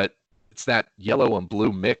 but it's that yellow and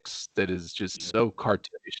blue mix that is just so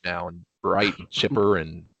cartoonish now and bright and chipper,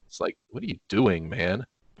 and it's like, what are you doing, man?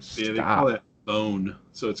 Stop. Yeah, they call that bone,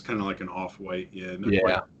 so it's kind of like an off-white. Yeah. They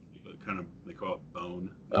call it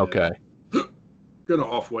bone. Yeah. Okay. Kind of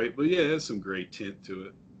off-white, but yeah, it has some gray tint to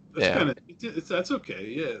it. That's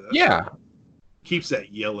okay. Yeah. Keeps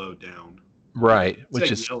that yellow down. Right,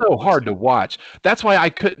 which is so hard to watch. That's why I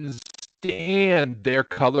couldn't stand their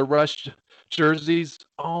Color Rush jerseys.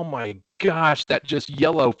 Oh my gosh, that just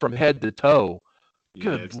yellow from head to toe.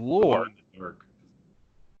 Good Lord.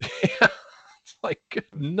 It's like,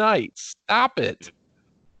 good night. Stop it.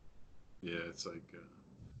 Yeah, it's like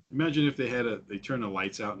imagine if they turn the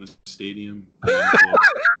lights out in the stadium.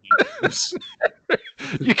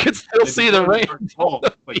 You can still see the rain.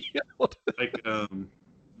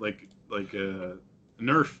 Like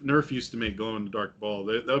Nerf used to make glow in the dark ball.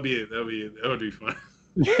 That would be fun.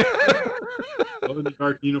 Glow in the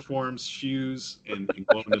dark uniforms, shoes, and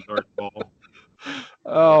glow in the dark ball.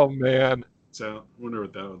 Oh man. So I wonder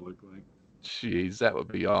what that would look like. Jeez, that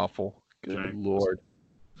would be awful. Good Lord.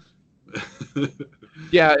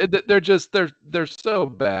 Yeah, they're so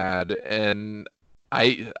bad, and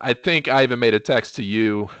I think I even made a text to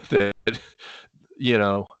you that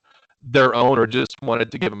their owner just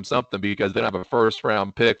wanted to give them something because they don't have a first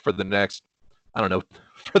round pick for the next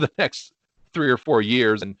 3 or 4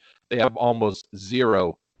 years, and they have almost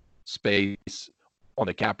zero space on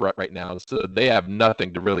the cap right now, so they have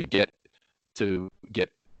nothing to really get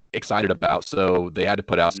excited about. So they had to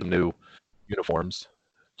put out some new uniforms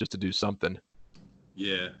just to do something.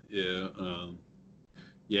 Because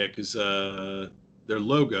their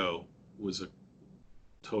logo was a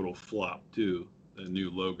total flop too. The new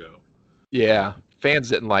logo. Yeah, fans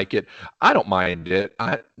didn't like it. I don't mind it.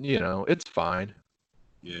 It's fine.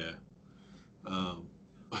 Yeah.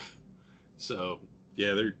 So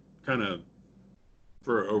yeah, they're kind of,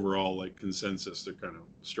 for overall like consensus, they're kind of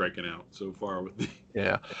striking out so far with the.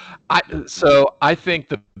 Yeah, I think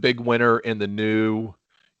the big winner in the new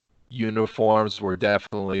uniforms were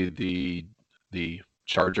definitely the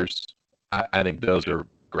Chargers. I think those are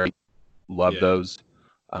great. Love those.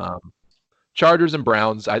 Chargers and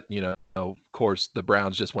Browns. Of course, the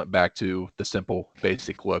Browns just went back to the simple,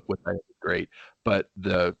 basic look, which I think is great. But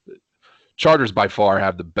the Chargers by far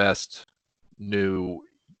have the best new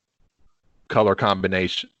color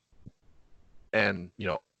combination, and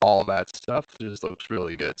all that stuff just looks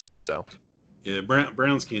really good. So. Yeah,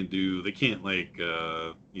 Browns can't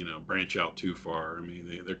branch out too far. I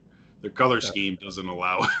mean, their color scheme doesn't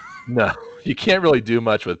allow it. No, you can't really do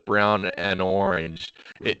much with brown and orange.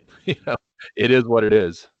 It is what it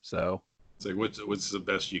is. So it's like, what's the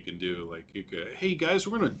best you can do? Like, hey guys,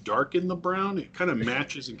 we're gonna darken the brown. It kind of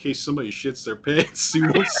matches in case somebody shits their pants.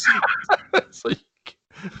 You won't see.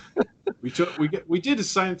 We did a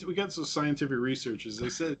science. We got some scientific researchers. They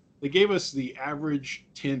said they gave us the average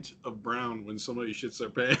tint of brown when somebody shits their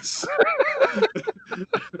pants.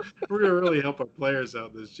 We're gonna really help our players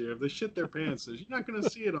out this year. If they shit their pants, you're not gonna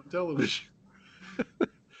see it on television.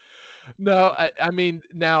 No, I mean,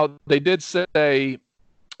 now they did say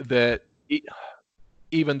that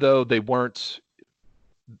even though they weren't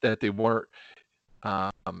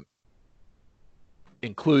um,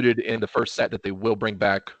 included in the first set, that they will bring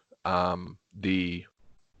back the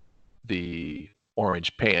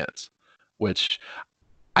orange pants, which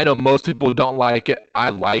I know most people don't like it. I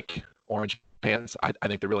like orange pants. I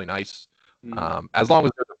think they're really nice. As long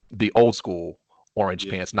as they're the old school orange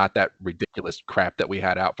pants, not that ridiculous crap that we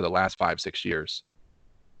had out for the last 5-6 years.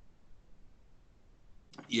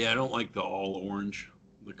 Yeah, I don't like the all orange,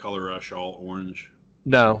 the Color Rush all orange.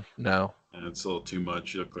 No. And it's a little too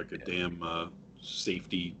much. You look like a damn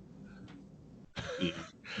safety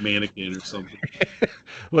mannequin or something.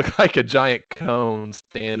 Look like a giant cone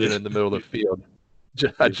standing in the middle of the field.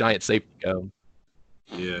 A giant safety cone.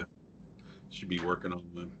 Yeah, should be working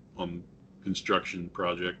on construction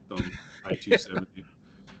project on I-270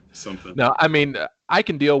 something. No, I mean, I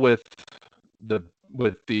can deal with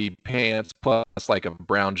the pants plus like a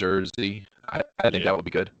brown jersey. I think that would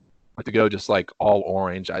be good. But to go just like all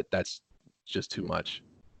orange, that's just too much.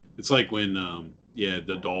 It's like when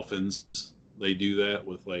the Dolphins, they do that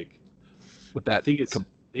with that. I think it's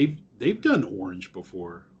they've done orange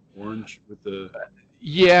before. Orange with the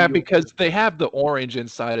because they have the orange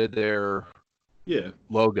inside of their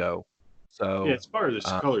logo. So it's part of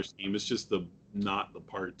the color scheme. It's just not the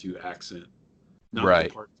part to accent, not the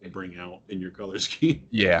part to bring out in your color scheme.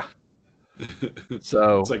 Yeah.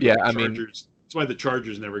 So it's like I mean, that's why the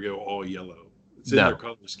Chargers never go all yellow. It's in their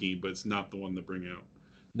color scheme, but it's not the one to bring out.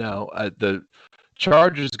 No, the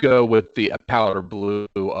Chargers go with the powder blue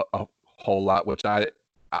a whole lot, which I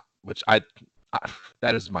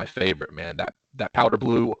that is my favorite, man. That powder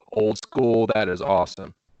blue, old school, that is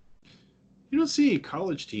awesome. You don't see any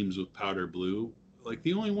college teams with powder blue. Like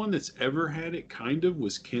the only one that's ever had it kind of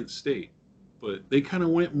was Kent State, but they kind of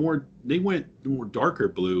went more. They went more darker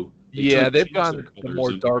blue. They've gone the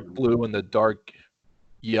more dark blue and the dark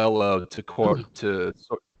yellow to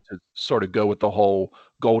sort of go with the whole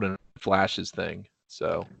golden flashes thing.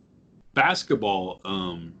 So basketball,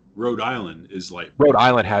 Rhode Island is like Rhode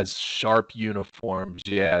Island has sharp uniforms.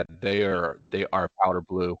 Yeah, they are powder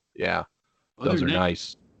blue. Yeah, those are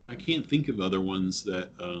nice. I can't think of other ones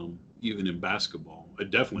that even in basketball. I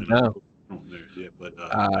definitely no. But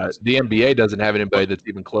the NBA doesn't have anybody that's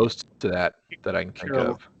even close to that I can think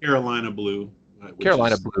of. Carolina blue.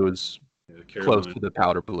 Carolina blue is close to the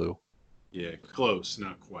powder blue. Yeah, close,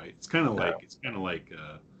 not quite. It's kind of like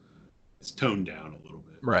it's toned down a little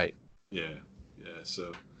bit. Right. Yeah.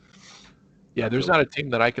 So. Yeah, there's not a team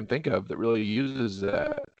that I can think of that really uses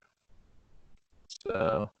that.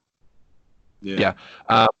 So. Yeah.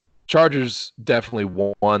 Chargers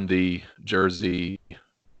definitely won the jersey,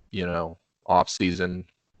 off season.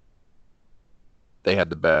 They had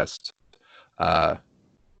the best. The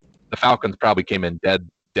Falcons probably came in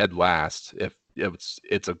dead last. If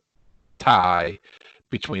it's a tie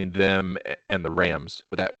between them and the Rams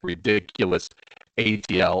with that ridiculous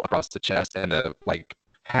ATL across the chest and the like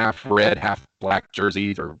half red, half black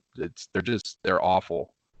jerseys, they're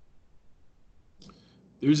awful.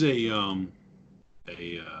 There's a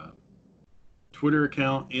Twitter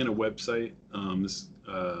account and a website.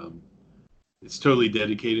 It's totally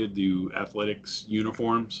dedicated to athletics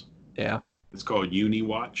uniforms. Yeah. It's called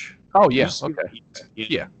UniWatch. Oh yeah. Okay.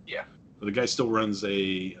 Yeah. But the guy still runs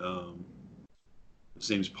his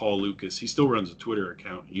name's Paul Lucas. He still runs a Twitter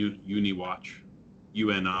account, UniWatch,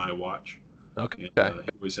 UNI Watch. Okay. And, he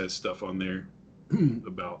always has stuff on there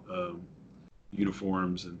about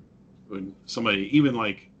uniforms and when somebody even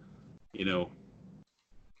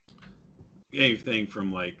anything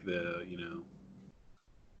from like the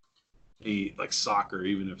like soccer,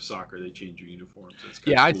 even if soccer they change your uniforms.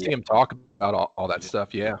 Cool. I see him talk about all that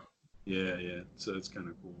stuff. Yeah. So it's kind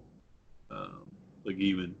of cool. Like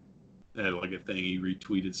even had like a thing he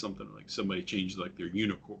retweeted something like somebody changed like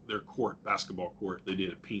their court, basketball court. They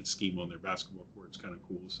did a paint scheme on their basketball court. It's kind of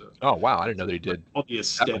cool. So. Oh wow, I didn't know they did all the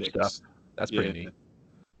aesthetics. That stuff. That's pretty neat.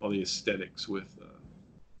 All the aesthetics with.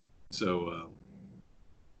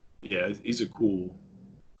 He's a cool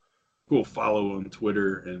follow on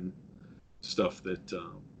Twitter and stuff that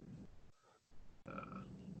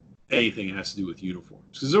anything has to do with uniforms.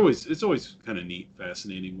 Because it's always kind of neat,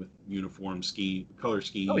 fascinating with uniform scheme, color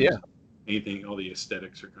schemes. Oh yeah. Anything, all the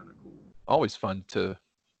aesthetics are kind of cool. Always fun to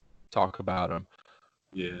talk about them.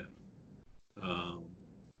 Yeah.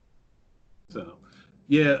 So,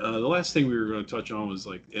 yeah, the last thing we were going to touch on was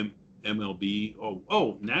like MLB.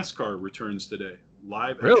 Oh, NASCAR returns today.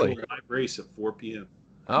 Really? Actual live race at 4 p.m.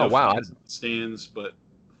 Oh No wow. fans in the stands, but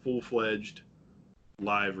full-fledged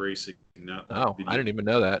live racing. Not like Oh, I video. didn't even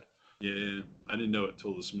know that. Yeah, I didn't know it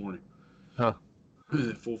till this morning. Huh.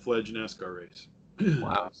 Full-fledged NASCAR race.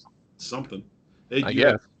 Wow. Something. They I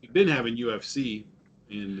guess. We've been having UFC,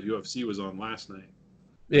 and the UFC was on last night.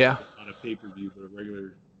 Yeah. Not a pay-per-view, but a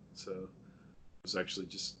regular. So it was actually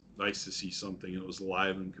just nice to see something. It was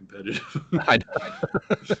live and competitive. I know.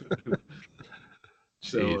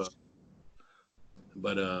 So, Jeez.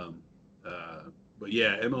 but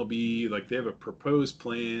yeah, MLB, like they have a proposed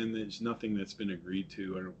plan. There's nothing that's been agreed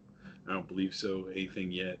to. I don't believe so,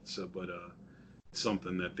 anything yet. So, but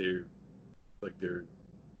something that they're like their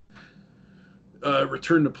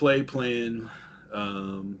return to play plan.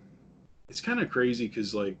 It's kind of crazy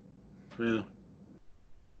because like, well,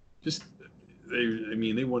 just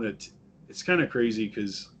they want to. It's kind of crazy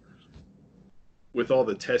because with all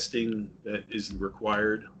the testing that is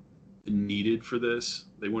required and needed for this,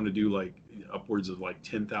 they want to do like upwards of like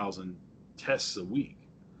 10,000 tests a week.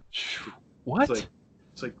 What?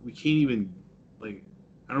 It's like we can't even like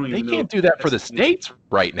I don't They even know. can't do that for the states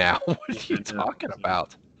right now. What are you Yeah, talking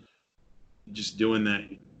about? Just doing that,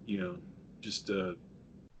 just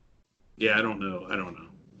yeah, I don't know.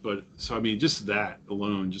 But so I mean, just that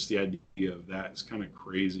alone, just the idea of that is kind of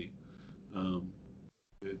crazy.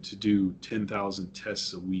 To do 10,000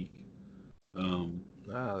 tests a week.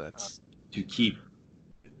 That's To keep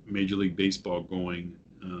Major League Baseball going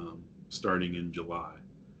starting in July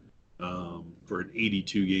for an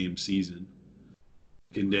 82 game season,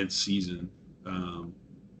 condensed season. And,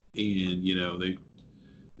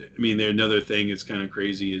 another thing that's kind of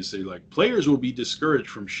crazy is they're like, players will be discouraged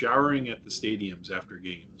from showering at the stadiums after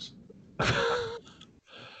games.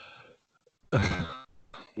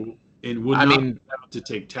 And would not be allowed to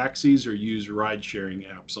take taxis or use ride-sharing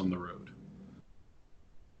apps on the road.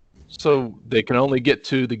 So they can only get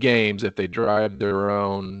to the games if they drive their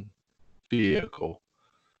own vehicle.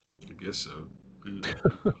 I guess so.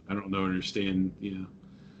 I don't understand.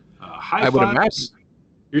 High I would fives. imagine.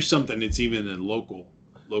 Here's something that's even in local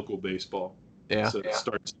baseball. Yeah. So it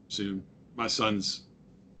starts soon. My son's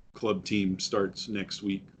club team starts next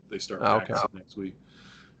week. They start practicing next week.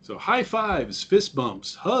 So high fives, fist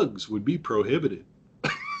bumps, hugs would be prohibited.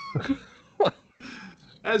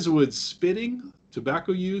 As would spitting,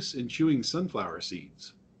 tobacco use, and chewing sunflower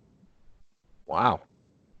seeds. Wow.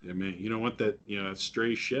 Yeah, man, you don't want that,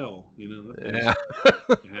 stray shell, Yeah.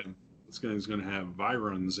 It's going to have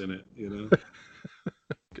virons in it,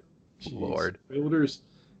 Lord.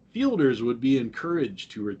 Fielders would be encouraged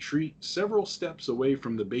to retreat several steps away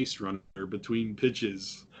from the base runner between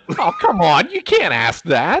pitches. Oh, come on. You can't ask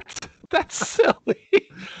that. That's silly.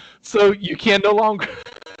 So you can no longer.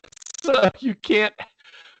 So you can't.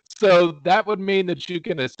 So that would mean that you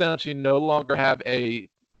can essentially no longer have a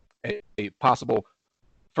possible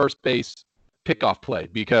first base pickoff play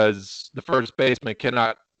because the first baseman can't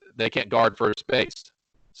guard first base.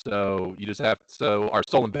 So you just have our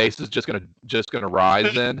stolen base is just gonna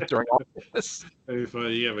rise then during all this. If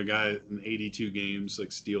you have a guy in 82 games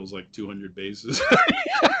like steals like 200 bases,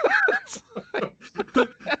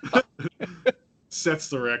 sets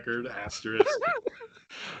the record asterisk.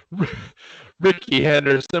 Ricky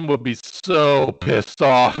Henderson would be so pissed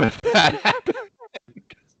off if that happened.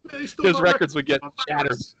 His records would get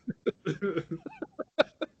shattered. They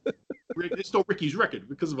stole Ricky's record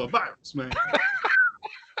because of a virus, man.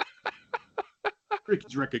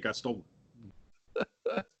 Ricky's record got stolen.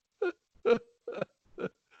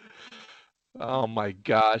 Oh my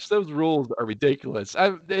gosh, those rules are ridiculous.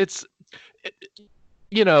 It's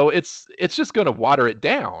just going to water it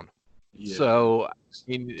down. Yeah. So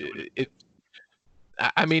you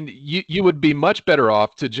would be much better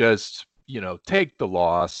off to just take the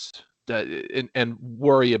loss and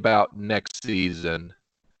worry about next season.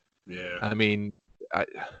 Yeah. I mean,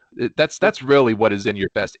 that's really what is in your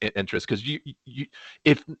best interest because you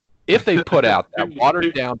if they put out that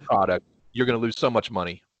watered down product, you're going to lose so much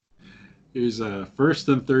money. Here's first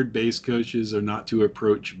and third base coaches are not to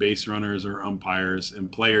approach base runners or umpires, and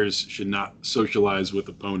players should not socialize with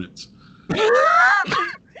opponents.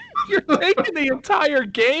 You're taking the entire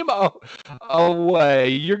game away.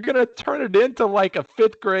 You're going to turn it into like a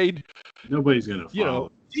fifth grade. Nobody's going to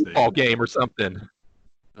follow. Football game or something.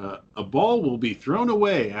 A ball will be thrown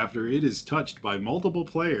away after it is touched by multiple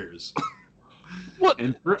players. What?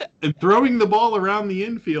 And throwing the ball around the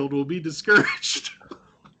infield will be discouraged.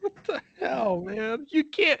 What the hell, man? You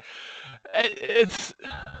can't. It's.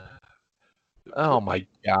 Oh my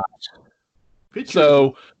gosh. Pitchers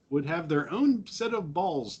So would have their own set of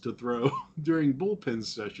balls to throw during bullpen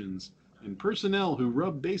sessions, and personnel who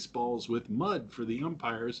rub baseballs with mud for the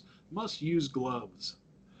umpires must use gloves.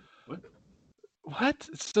 What? what?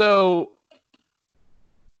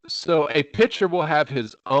 So a pitcher will have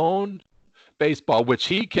his own baseball, which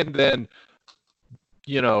he can then,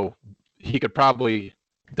 he could probably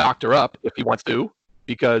doctor up if he wants to,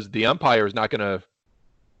 because the umpire is not going to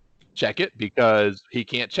check it because he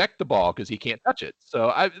can't check the ball because he can't touch it.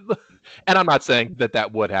 And I'm not saying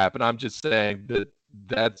that would happen. I'm just saying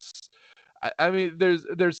I mean,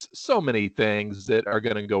 there's so many things that are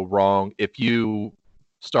going to go wrong if you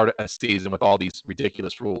start a season with all these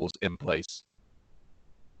ridiculous rules in place.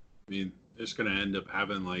 I mean, they're just going to end up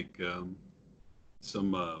having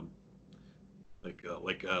some like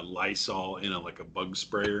a Lysol in a bug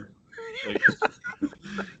sprayer. Like,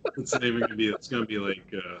 it's not even going to be. It's going to be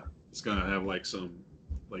it's going to have it's going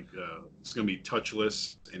to be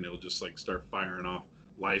touchless, and it'll just start firing off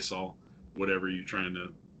Lysol, whatever you're trying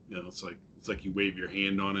to. It's like you wave your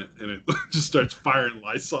hand on it, and it just starts firing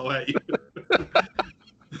Lysol at you.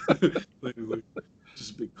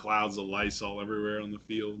 Just big clouds of Lysol everywhere on the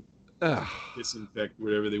field. Disinfect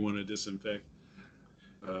whatever they want to disinfect.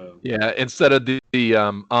 Yeah, instead of the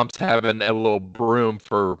umps having a little broom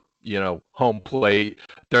for home plate,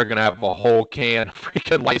 they're gonna have a whole can of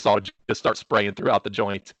freaking Lysol just start spraying throughout the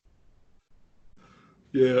joint.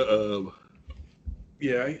 Yeah,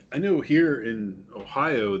 I know here in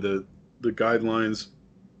Ohio the guidelines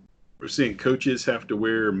are saying coaches have to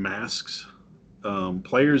wear masks.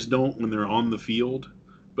 Players don't when they're on the field,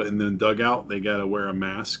 but in the dugout they gotta wear a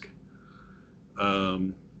mask.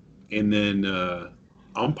 And then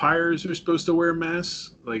umpires are supposed to wear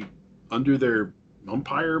masks, under their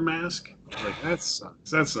umpire mask. That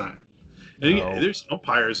sucks. That's not. And there's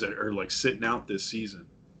umpires that are sitting out this season.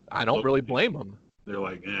 I don't really blame them. They're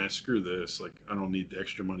like, screw this. I don't need the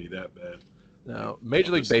extra money that bad. No,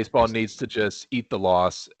 Major League Baseball needs to just eat the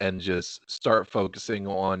loss and just start focusing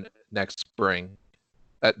on next spring.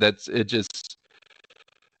 That's it.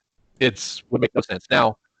 It's would make no sense.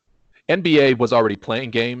 Now, NBA was already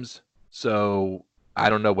playing games, so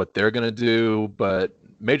I don't know what they're gonna do, but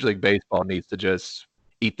Major League Baseball needs to just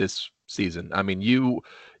eat this season. I mean, you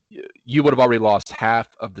would have already lost half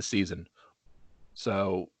of the season,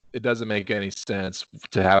 so it doesn't make any sense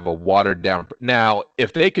to have a watered down. Now,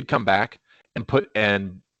 if they could come back and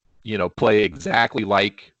play exactly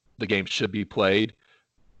like the game should be played,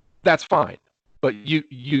 that's fine. But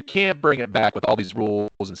you can't bring it back with all these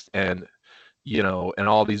rules and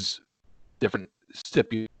all these different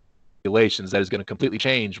stipulations that is going to completely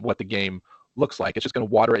change what the game looks like. It's just going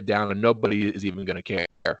to water it down, and nobody is even going to care.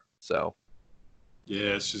 So,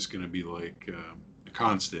 yeah, it's just going to be a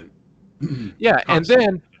constant. Yeah, and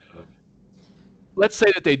then let's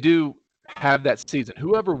say that they do have that season.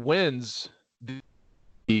 Whoever wins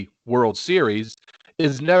the World Series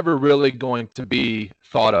is never really going to be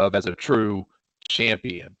thought of as a true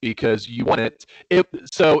champion because you won it.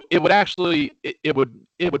 So it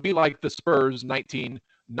would be like the Spurs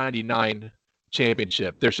 1999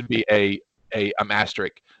 championship. There should be a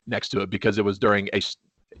asterisk next to it because it was during a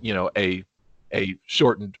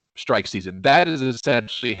shortened strike season. That is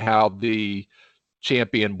essentially how the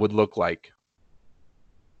champion would look like.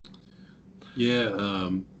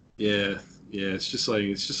 Yeah, It's just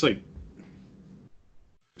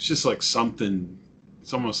like something.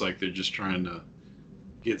 It's almost like they're just trying to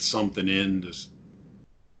get something in. It's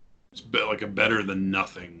like a better than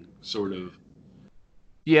nothing sort of.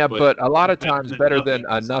 Yeah, but a lot of times better than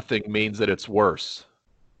nothing means that it's worse.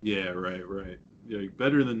 Yeah, right. Yeah,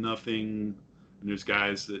 better than nothing. And there's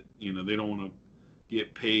guys that they don't want to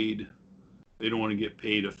get paid. They don't want to get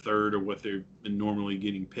paid a third of what they're normally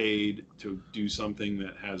getting paid to do something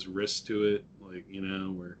that has risk to it, and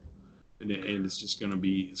it's just going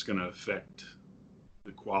to affect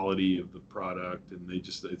the quality of the product, and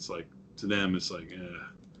it's like to them it's like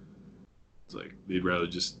they'd rather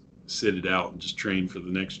just sit it out and just train for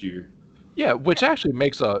the next year. Yeah, which actually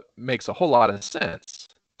makes a whole lot of sense.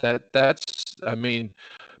 I mean,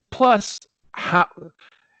 plus how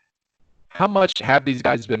much have these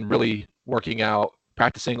guys been really working out,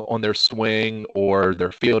 practicing on their swing or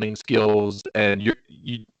their fielding skills, and you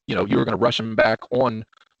were going to rush them back on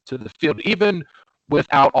to the field, even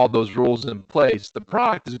without all those rules in place. The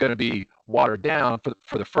product is going to be watered down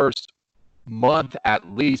for the first month at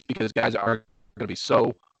least, because guys are going to be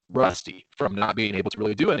so rusty from not being able to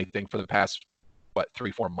really do anything for the past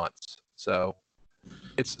 3-4 months. So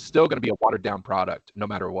it's still going to be a watered down product no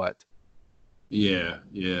matter what. Yeah.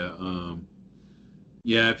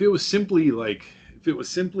 If it was simply like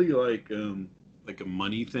like a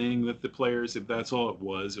money thing that the players, if that's all it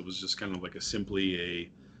was just kind of like simply a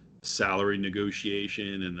salary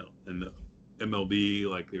negotiation, and the MLB,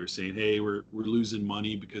 like they were saying, hey, we're losing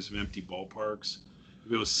money because of empty ballparks.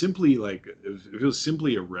 If it was simply if it was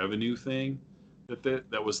simply a revenue thing,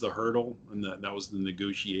 that was the hurdle, and that was the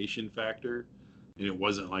negotiation factor, and it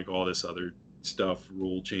wasn't like all this other stuff,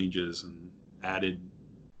 rule changes and added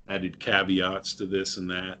caveats to this and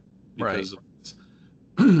that, because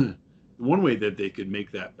one way that they could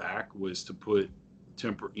make that back was to put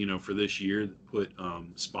for this year, put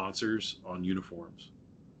sponsors on uniforms.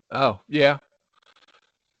 Oh, yeah.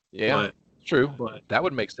 Yeah, But true. but That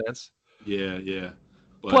would make sense. yeah.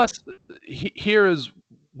 But Plus, here is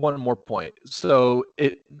one more point. So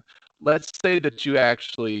let's say that you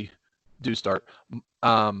actually do start.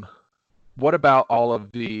 What about all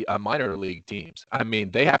of the minor league teams? I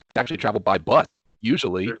mean, they have to actually travel by bus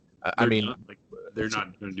usually. they're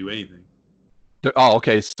not going to do anything. Oh,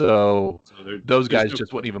 okay. So those guys no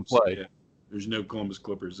just wouldn't even Clippers. play. Yeah. There's no Columbus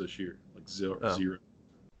Clippers this year, like zero. Oh.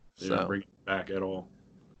 They're not bringing it back at all.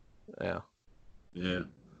 Yeah. Yeah.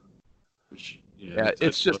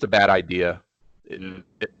 It's just a bad idea.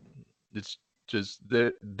 It's just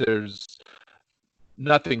there's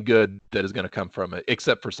nothing good that is going to come from it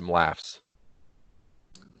except for some laughs.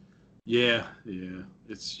 Yeah.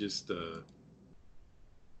 It's just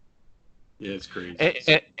it's crazy.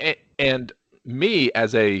 And me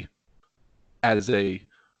as a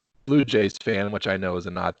Blue Jays fan, which I know is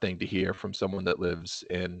an odd thing to hear from someone that lives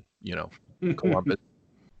in Columbus,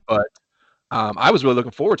 but I was really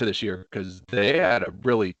looking forward to this year because they had a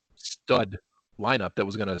really stud lineup that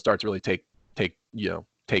was going to start to really take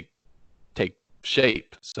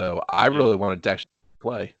shape. So I really wanted to actually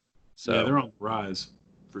play. So yeah, they're on the rise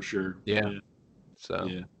for sure. Yeah. So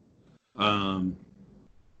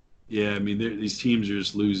yeah, I mean, these teams are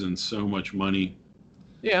just losing so much money.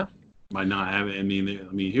 Yeah. By not having,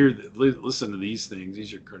 here, listen to these things.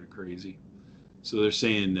 These are kind of crazy. So they're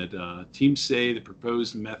saying that teams say the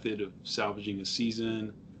proposed method of salvaging a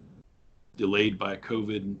season delayed by a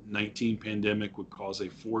COVID-19 pandemic would cause a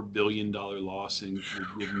 $4 billion loss and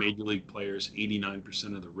would give major league players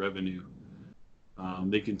 89% of the revenue.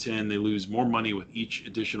 They contend they lose more money with each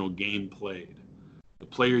additional game played. The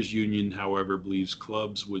Players Union, however, believes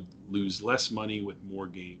clubs would lose less money with more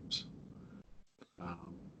games.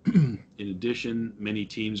 In addition, many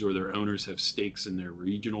teams or their owners have stakes in their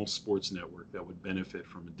regional sports network that would benefit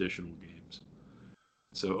from additional games.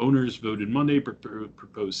 So owners voted Monday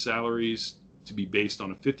proposed salaries to be based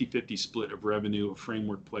on a 50-50 split of revenue. A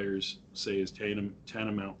framework players say is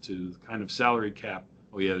tantamount to kind of salary cap.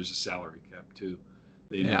 Oh yeah, there's a salary cap too.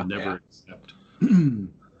 They will never accept.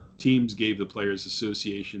 Teams gave the Players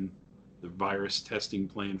Association the virus testing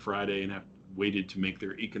plan Friday and have waited to make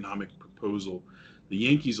their economic proposal. The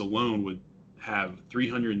Yankees alone would have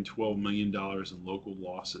 $312 million in local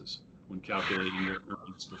losses when calculating their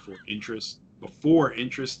earnings before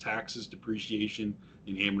interest, taxes, depreciation,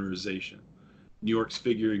 and amortization. New York's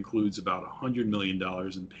figure includes about $100 million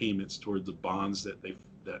in payments toward the bonds that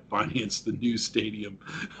financed the new stadium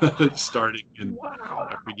starting in,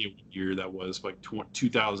 I forget what year that was, like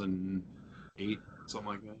 2008, something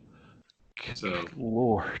like that. So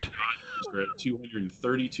Lord, we're at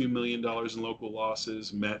 $232 million in local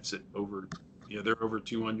losses. Mets at they're over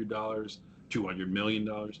 $200 million.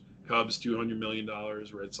 Cubs $200 million.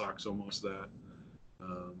 Red Sox almost that.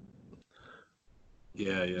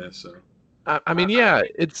 So I mean,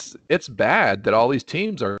 it's bad that all these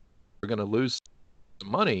teams are going to lose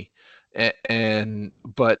money, and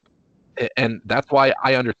that's why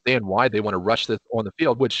I understand why they want to rush this on the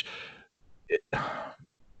field, which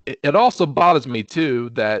it also bothers me too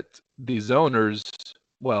that these owners,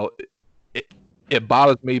 well, it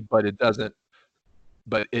bothers me, but it doesn't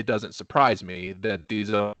surprise me that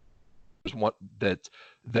these owners want that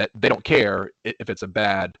they don't care if it's a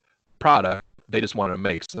bad product, they just want to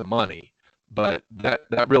make some money. But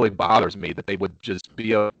that really bothers me that they would just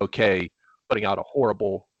be okay putting out a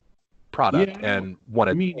horrible product and want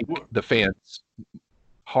to take the fans'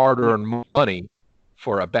 hard-earned money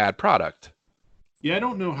for a bad product. Yeah, I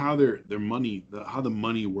don't know how their money, how the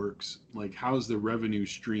money works. Like, how's the revenue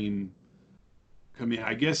stream coming?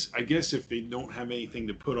 I guess if they don't have anything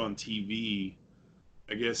to put on TV,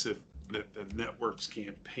 I guess if the networks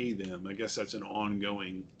can't pay them, I guess that's an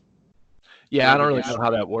ongoing. Yeah, I don't really know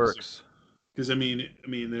how that works. Because I mean,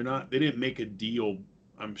 they didn't make a deal.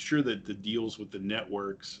 I'm sure that the deals with the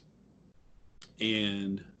networks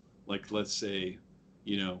and, like, let's say,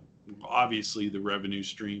 obviously the revenue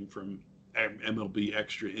stream from MLB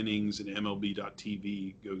Extra Innings and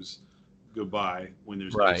MLB.TV goes go by when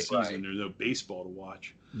there's no Right. season, there's no baseball to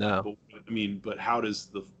watch. No. But I mean, but how does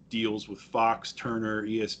the deals with Fox, Turner,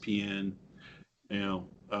 ESPN, you know,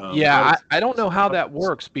 how Yeah, does I don't know how that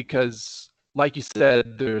works because, like you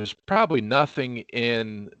said, there's probably nothing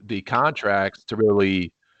in the contracts to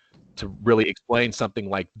really explain something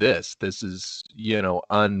like this. This is,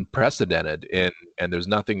 unprecedented, and there's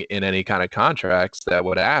nothing in any kind of contracts that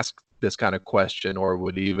would ask this kind of question or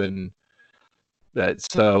would even that.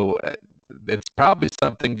 So it's probably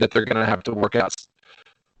something that they're going to have to work out,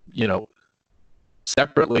 you know,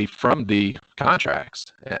 separately from the contracts.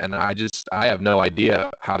 And I have no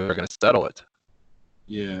idea how they're going to settle it.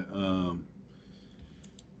 yeah, I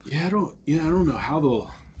don't know how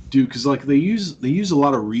they'll do because like they use a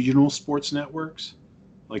lot of regional sports networks,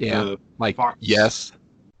 like Yeah, the like Fox, and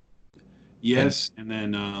yes, and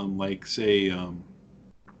then like say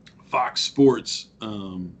Fox Sports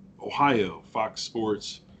Ohio, Fox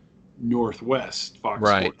Sports Northwest, Fox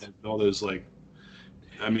right. Sports, all those like.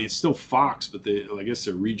 I mean, it's still Fox, but I guess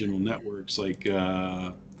they're regional networks. Like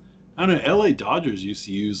I don't know, LA Dodgers used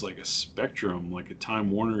to use like a Spectrum, like a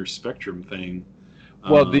Time Warner Spectrum thing.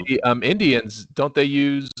 Well, the Um, Indians, don't they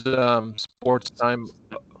use Sports Time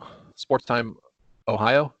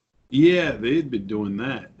Ohio? yeah, they'd been doing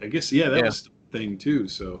that. I guess yeah, that Yeah, was the thing too.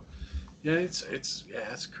 So yeah,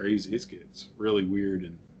 it's crazy. It's really weird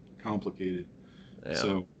and complicated.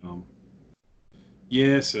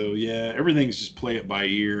 yeah, So yeah, everything's just play it by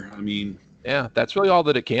ear. I mean, yeah. That's really all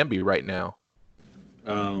that it can be right now.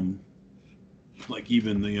 um, like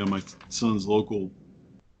even the my son's local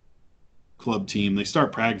club team, they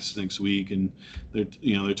start practice next week, and they're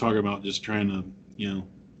talking about just trying to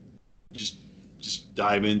just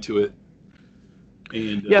dive into it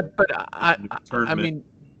and Yeah, but I tournament. mean,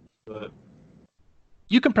 But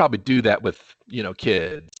you can probably do that with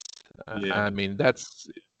kids. yeah, I mean, that's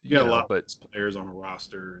you got a lot but of players on a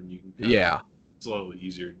roster, and you can yeah, it's a little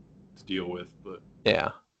easier to deal with. yeah.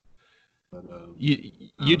 But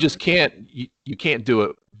You just can't you can't do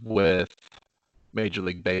it with Major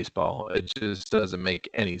League Baseball. It just doesn't make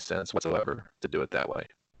any sense whatsoever to do it that way.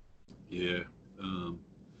 yeah,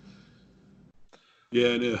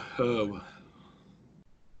 yeah, no,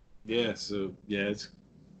 yeah. So yeah,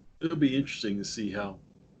 it'll be interesting to see how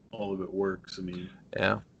all of it works. I mean,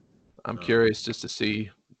 Yeah, I'm um, curious just to see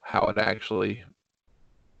how it actually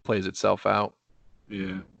plays itself out.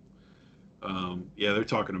 yeah, yeah. They're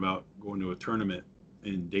talking about going to a tournament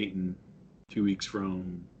in Dayton 2 weeks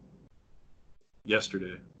from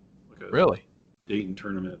yesterday, like a Really? Dayton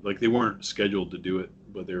tournament. Like they weren't scheduled to do it,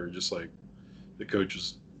 but they were just like the coach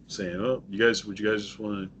was saying, "Oh, would you guys just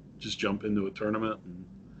want to just jump into a tournament?" And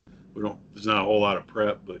we don't. There's not a whole lot of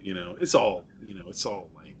prep, but it's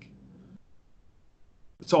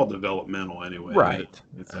all developmental anyway. Right.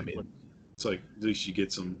 It's I like mean, it's like at least you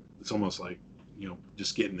get some. It's almost like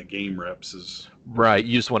just getting the game reps is right.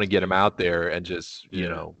 You just want to get them out there and just,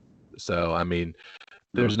 yeah. so I mean,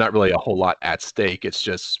 No, there's not really a whole lot at stake. It's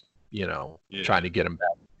just, yeah, trying to get them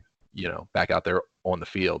back, back out there on the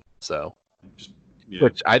field. So, just yeah,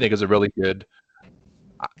 which I think is a really good,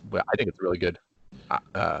 well, I think it's a really good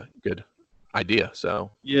idea. So,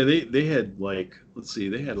 yeah. They had like let's see,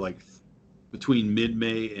 they had like between mid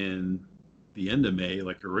May and the end of May,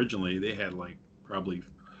 like originally they had like probably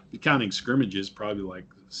counting scrimmages, probably like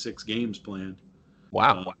 6 games planned.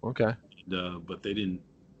 wow. Uh, Okay. but they didn't.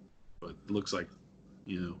 But it looks like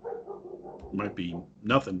might be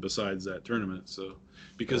nothing besides that tournament. So Yeah.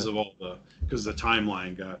 because the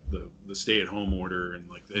timeline got the stay at home order and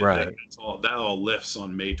like Right. that all lifts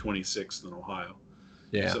on May 26th in Ohio.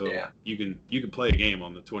 Yeah. So you can play a game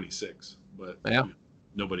on the 26th, but Yeah.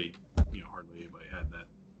 nobody hardly anybody had that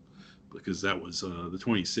because that was the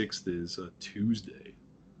 26th is a Tuesday.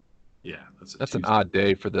 Yeah, that's a That's an Tuesday. odd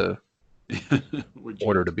day for the Which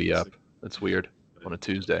order to be up. That's weird on a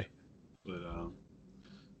Tuesday.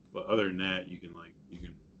 But other than that, you can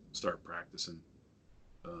start practicing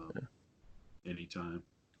anytime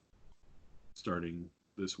starting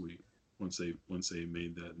this week once they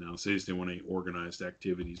made that announcement. They just didn't want any organized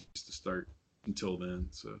activities to start until then.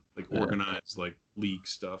 So like Yeah. organized like league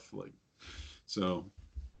stuff like so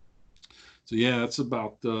yeah, that's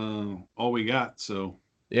about all we got. So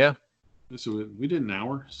Yeah. we did an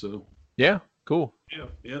hour. So Yeah. Cool.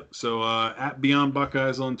 yeah. So at Beyond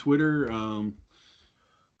Buckeyes on Twitter.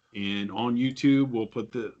 And on YouTube, we'll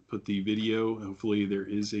put the video. Hopefully, there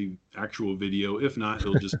is a actual video. If not,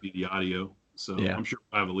 it'll just be the audio. So Yeah. I'm sure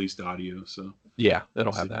I have at least audio. So Yeah.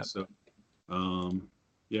 It'll we'll have see. that. So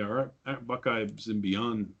yeah, all right. At Buckeyes and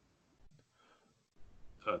Beyond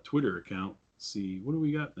Twitter account. Let's see, what do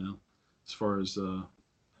we got now? As far as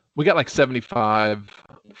We got like 75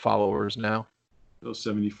 followers now. Oh,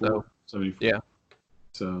 74. So, 74. yeah.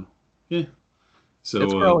 So, yeah. So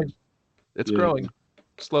It's growing. It's yeah. growing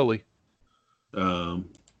slowly. So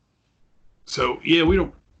yeah, we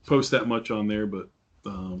don't post that much on there, but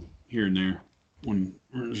here and there when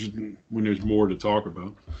there's more to talk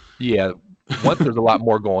about. Yeah. Once there's a lot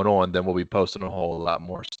more going on, then we'll be posting a whole lot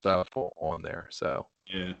more stuff on there. So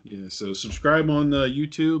Yeah. So subscribe on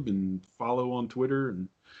YouTube and follow on Twitter,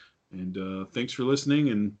 and thanks for listening.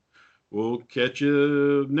 And we'll catch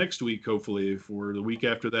you next week, hopefully, for the week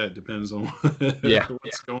after that. Depends on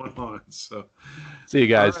what's going on. So see you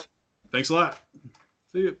guys. Thanks a lot.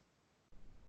 See you.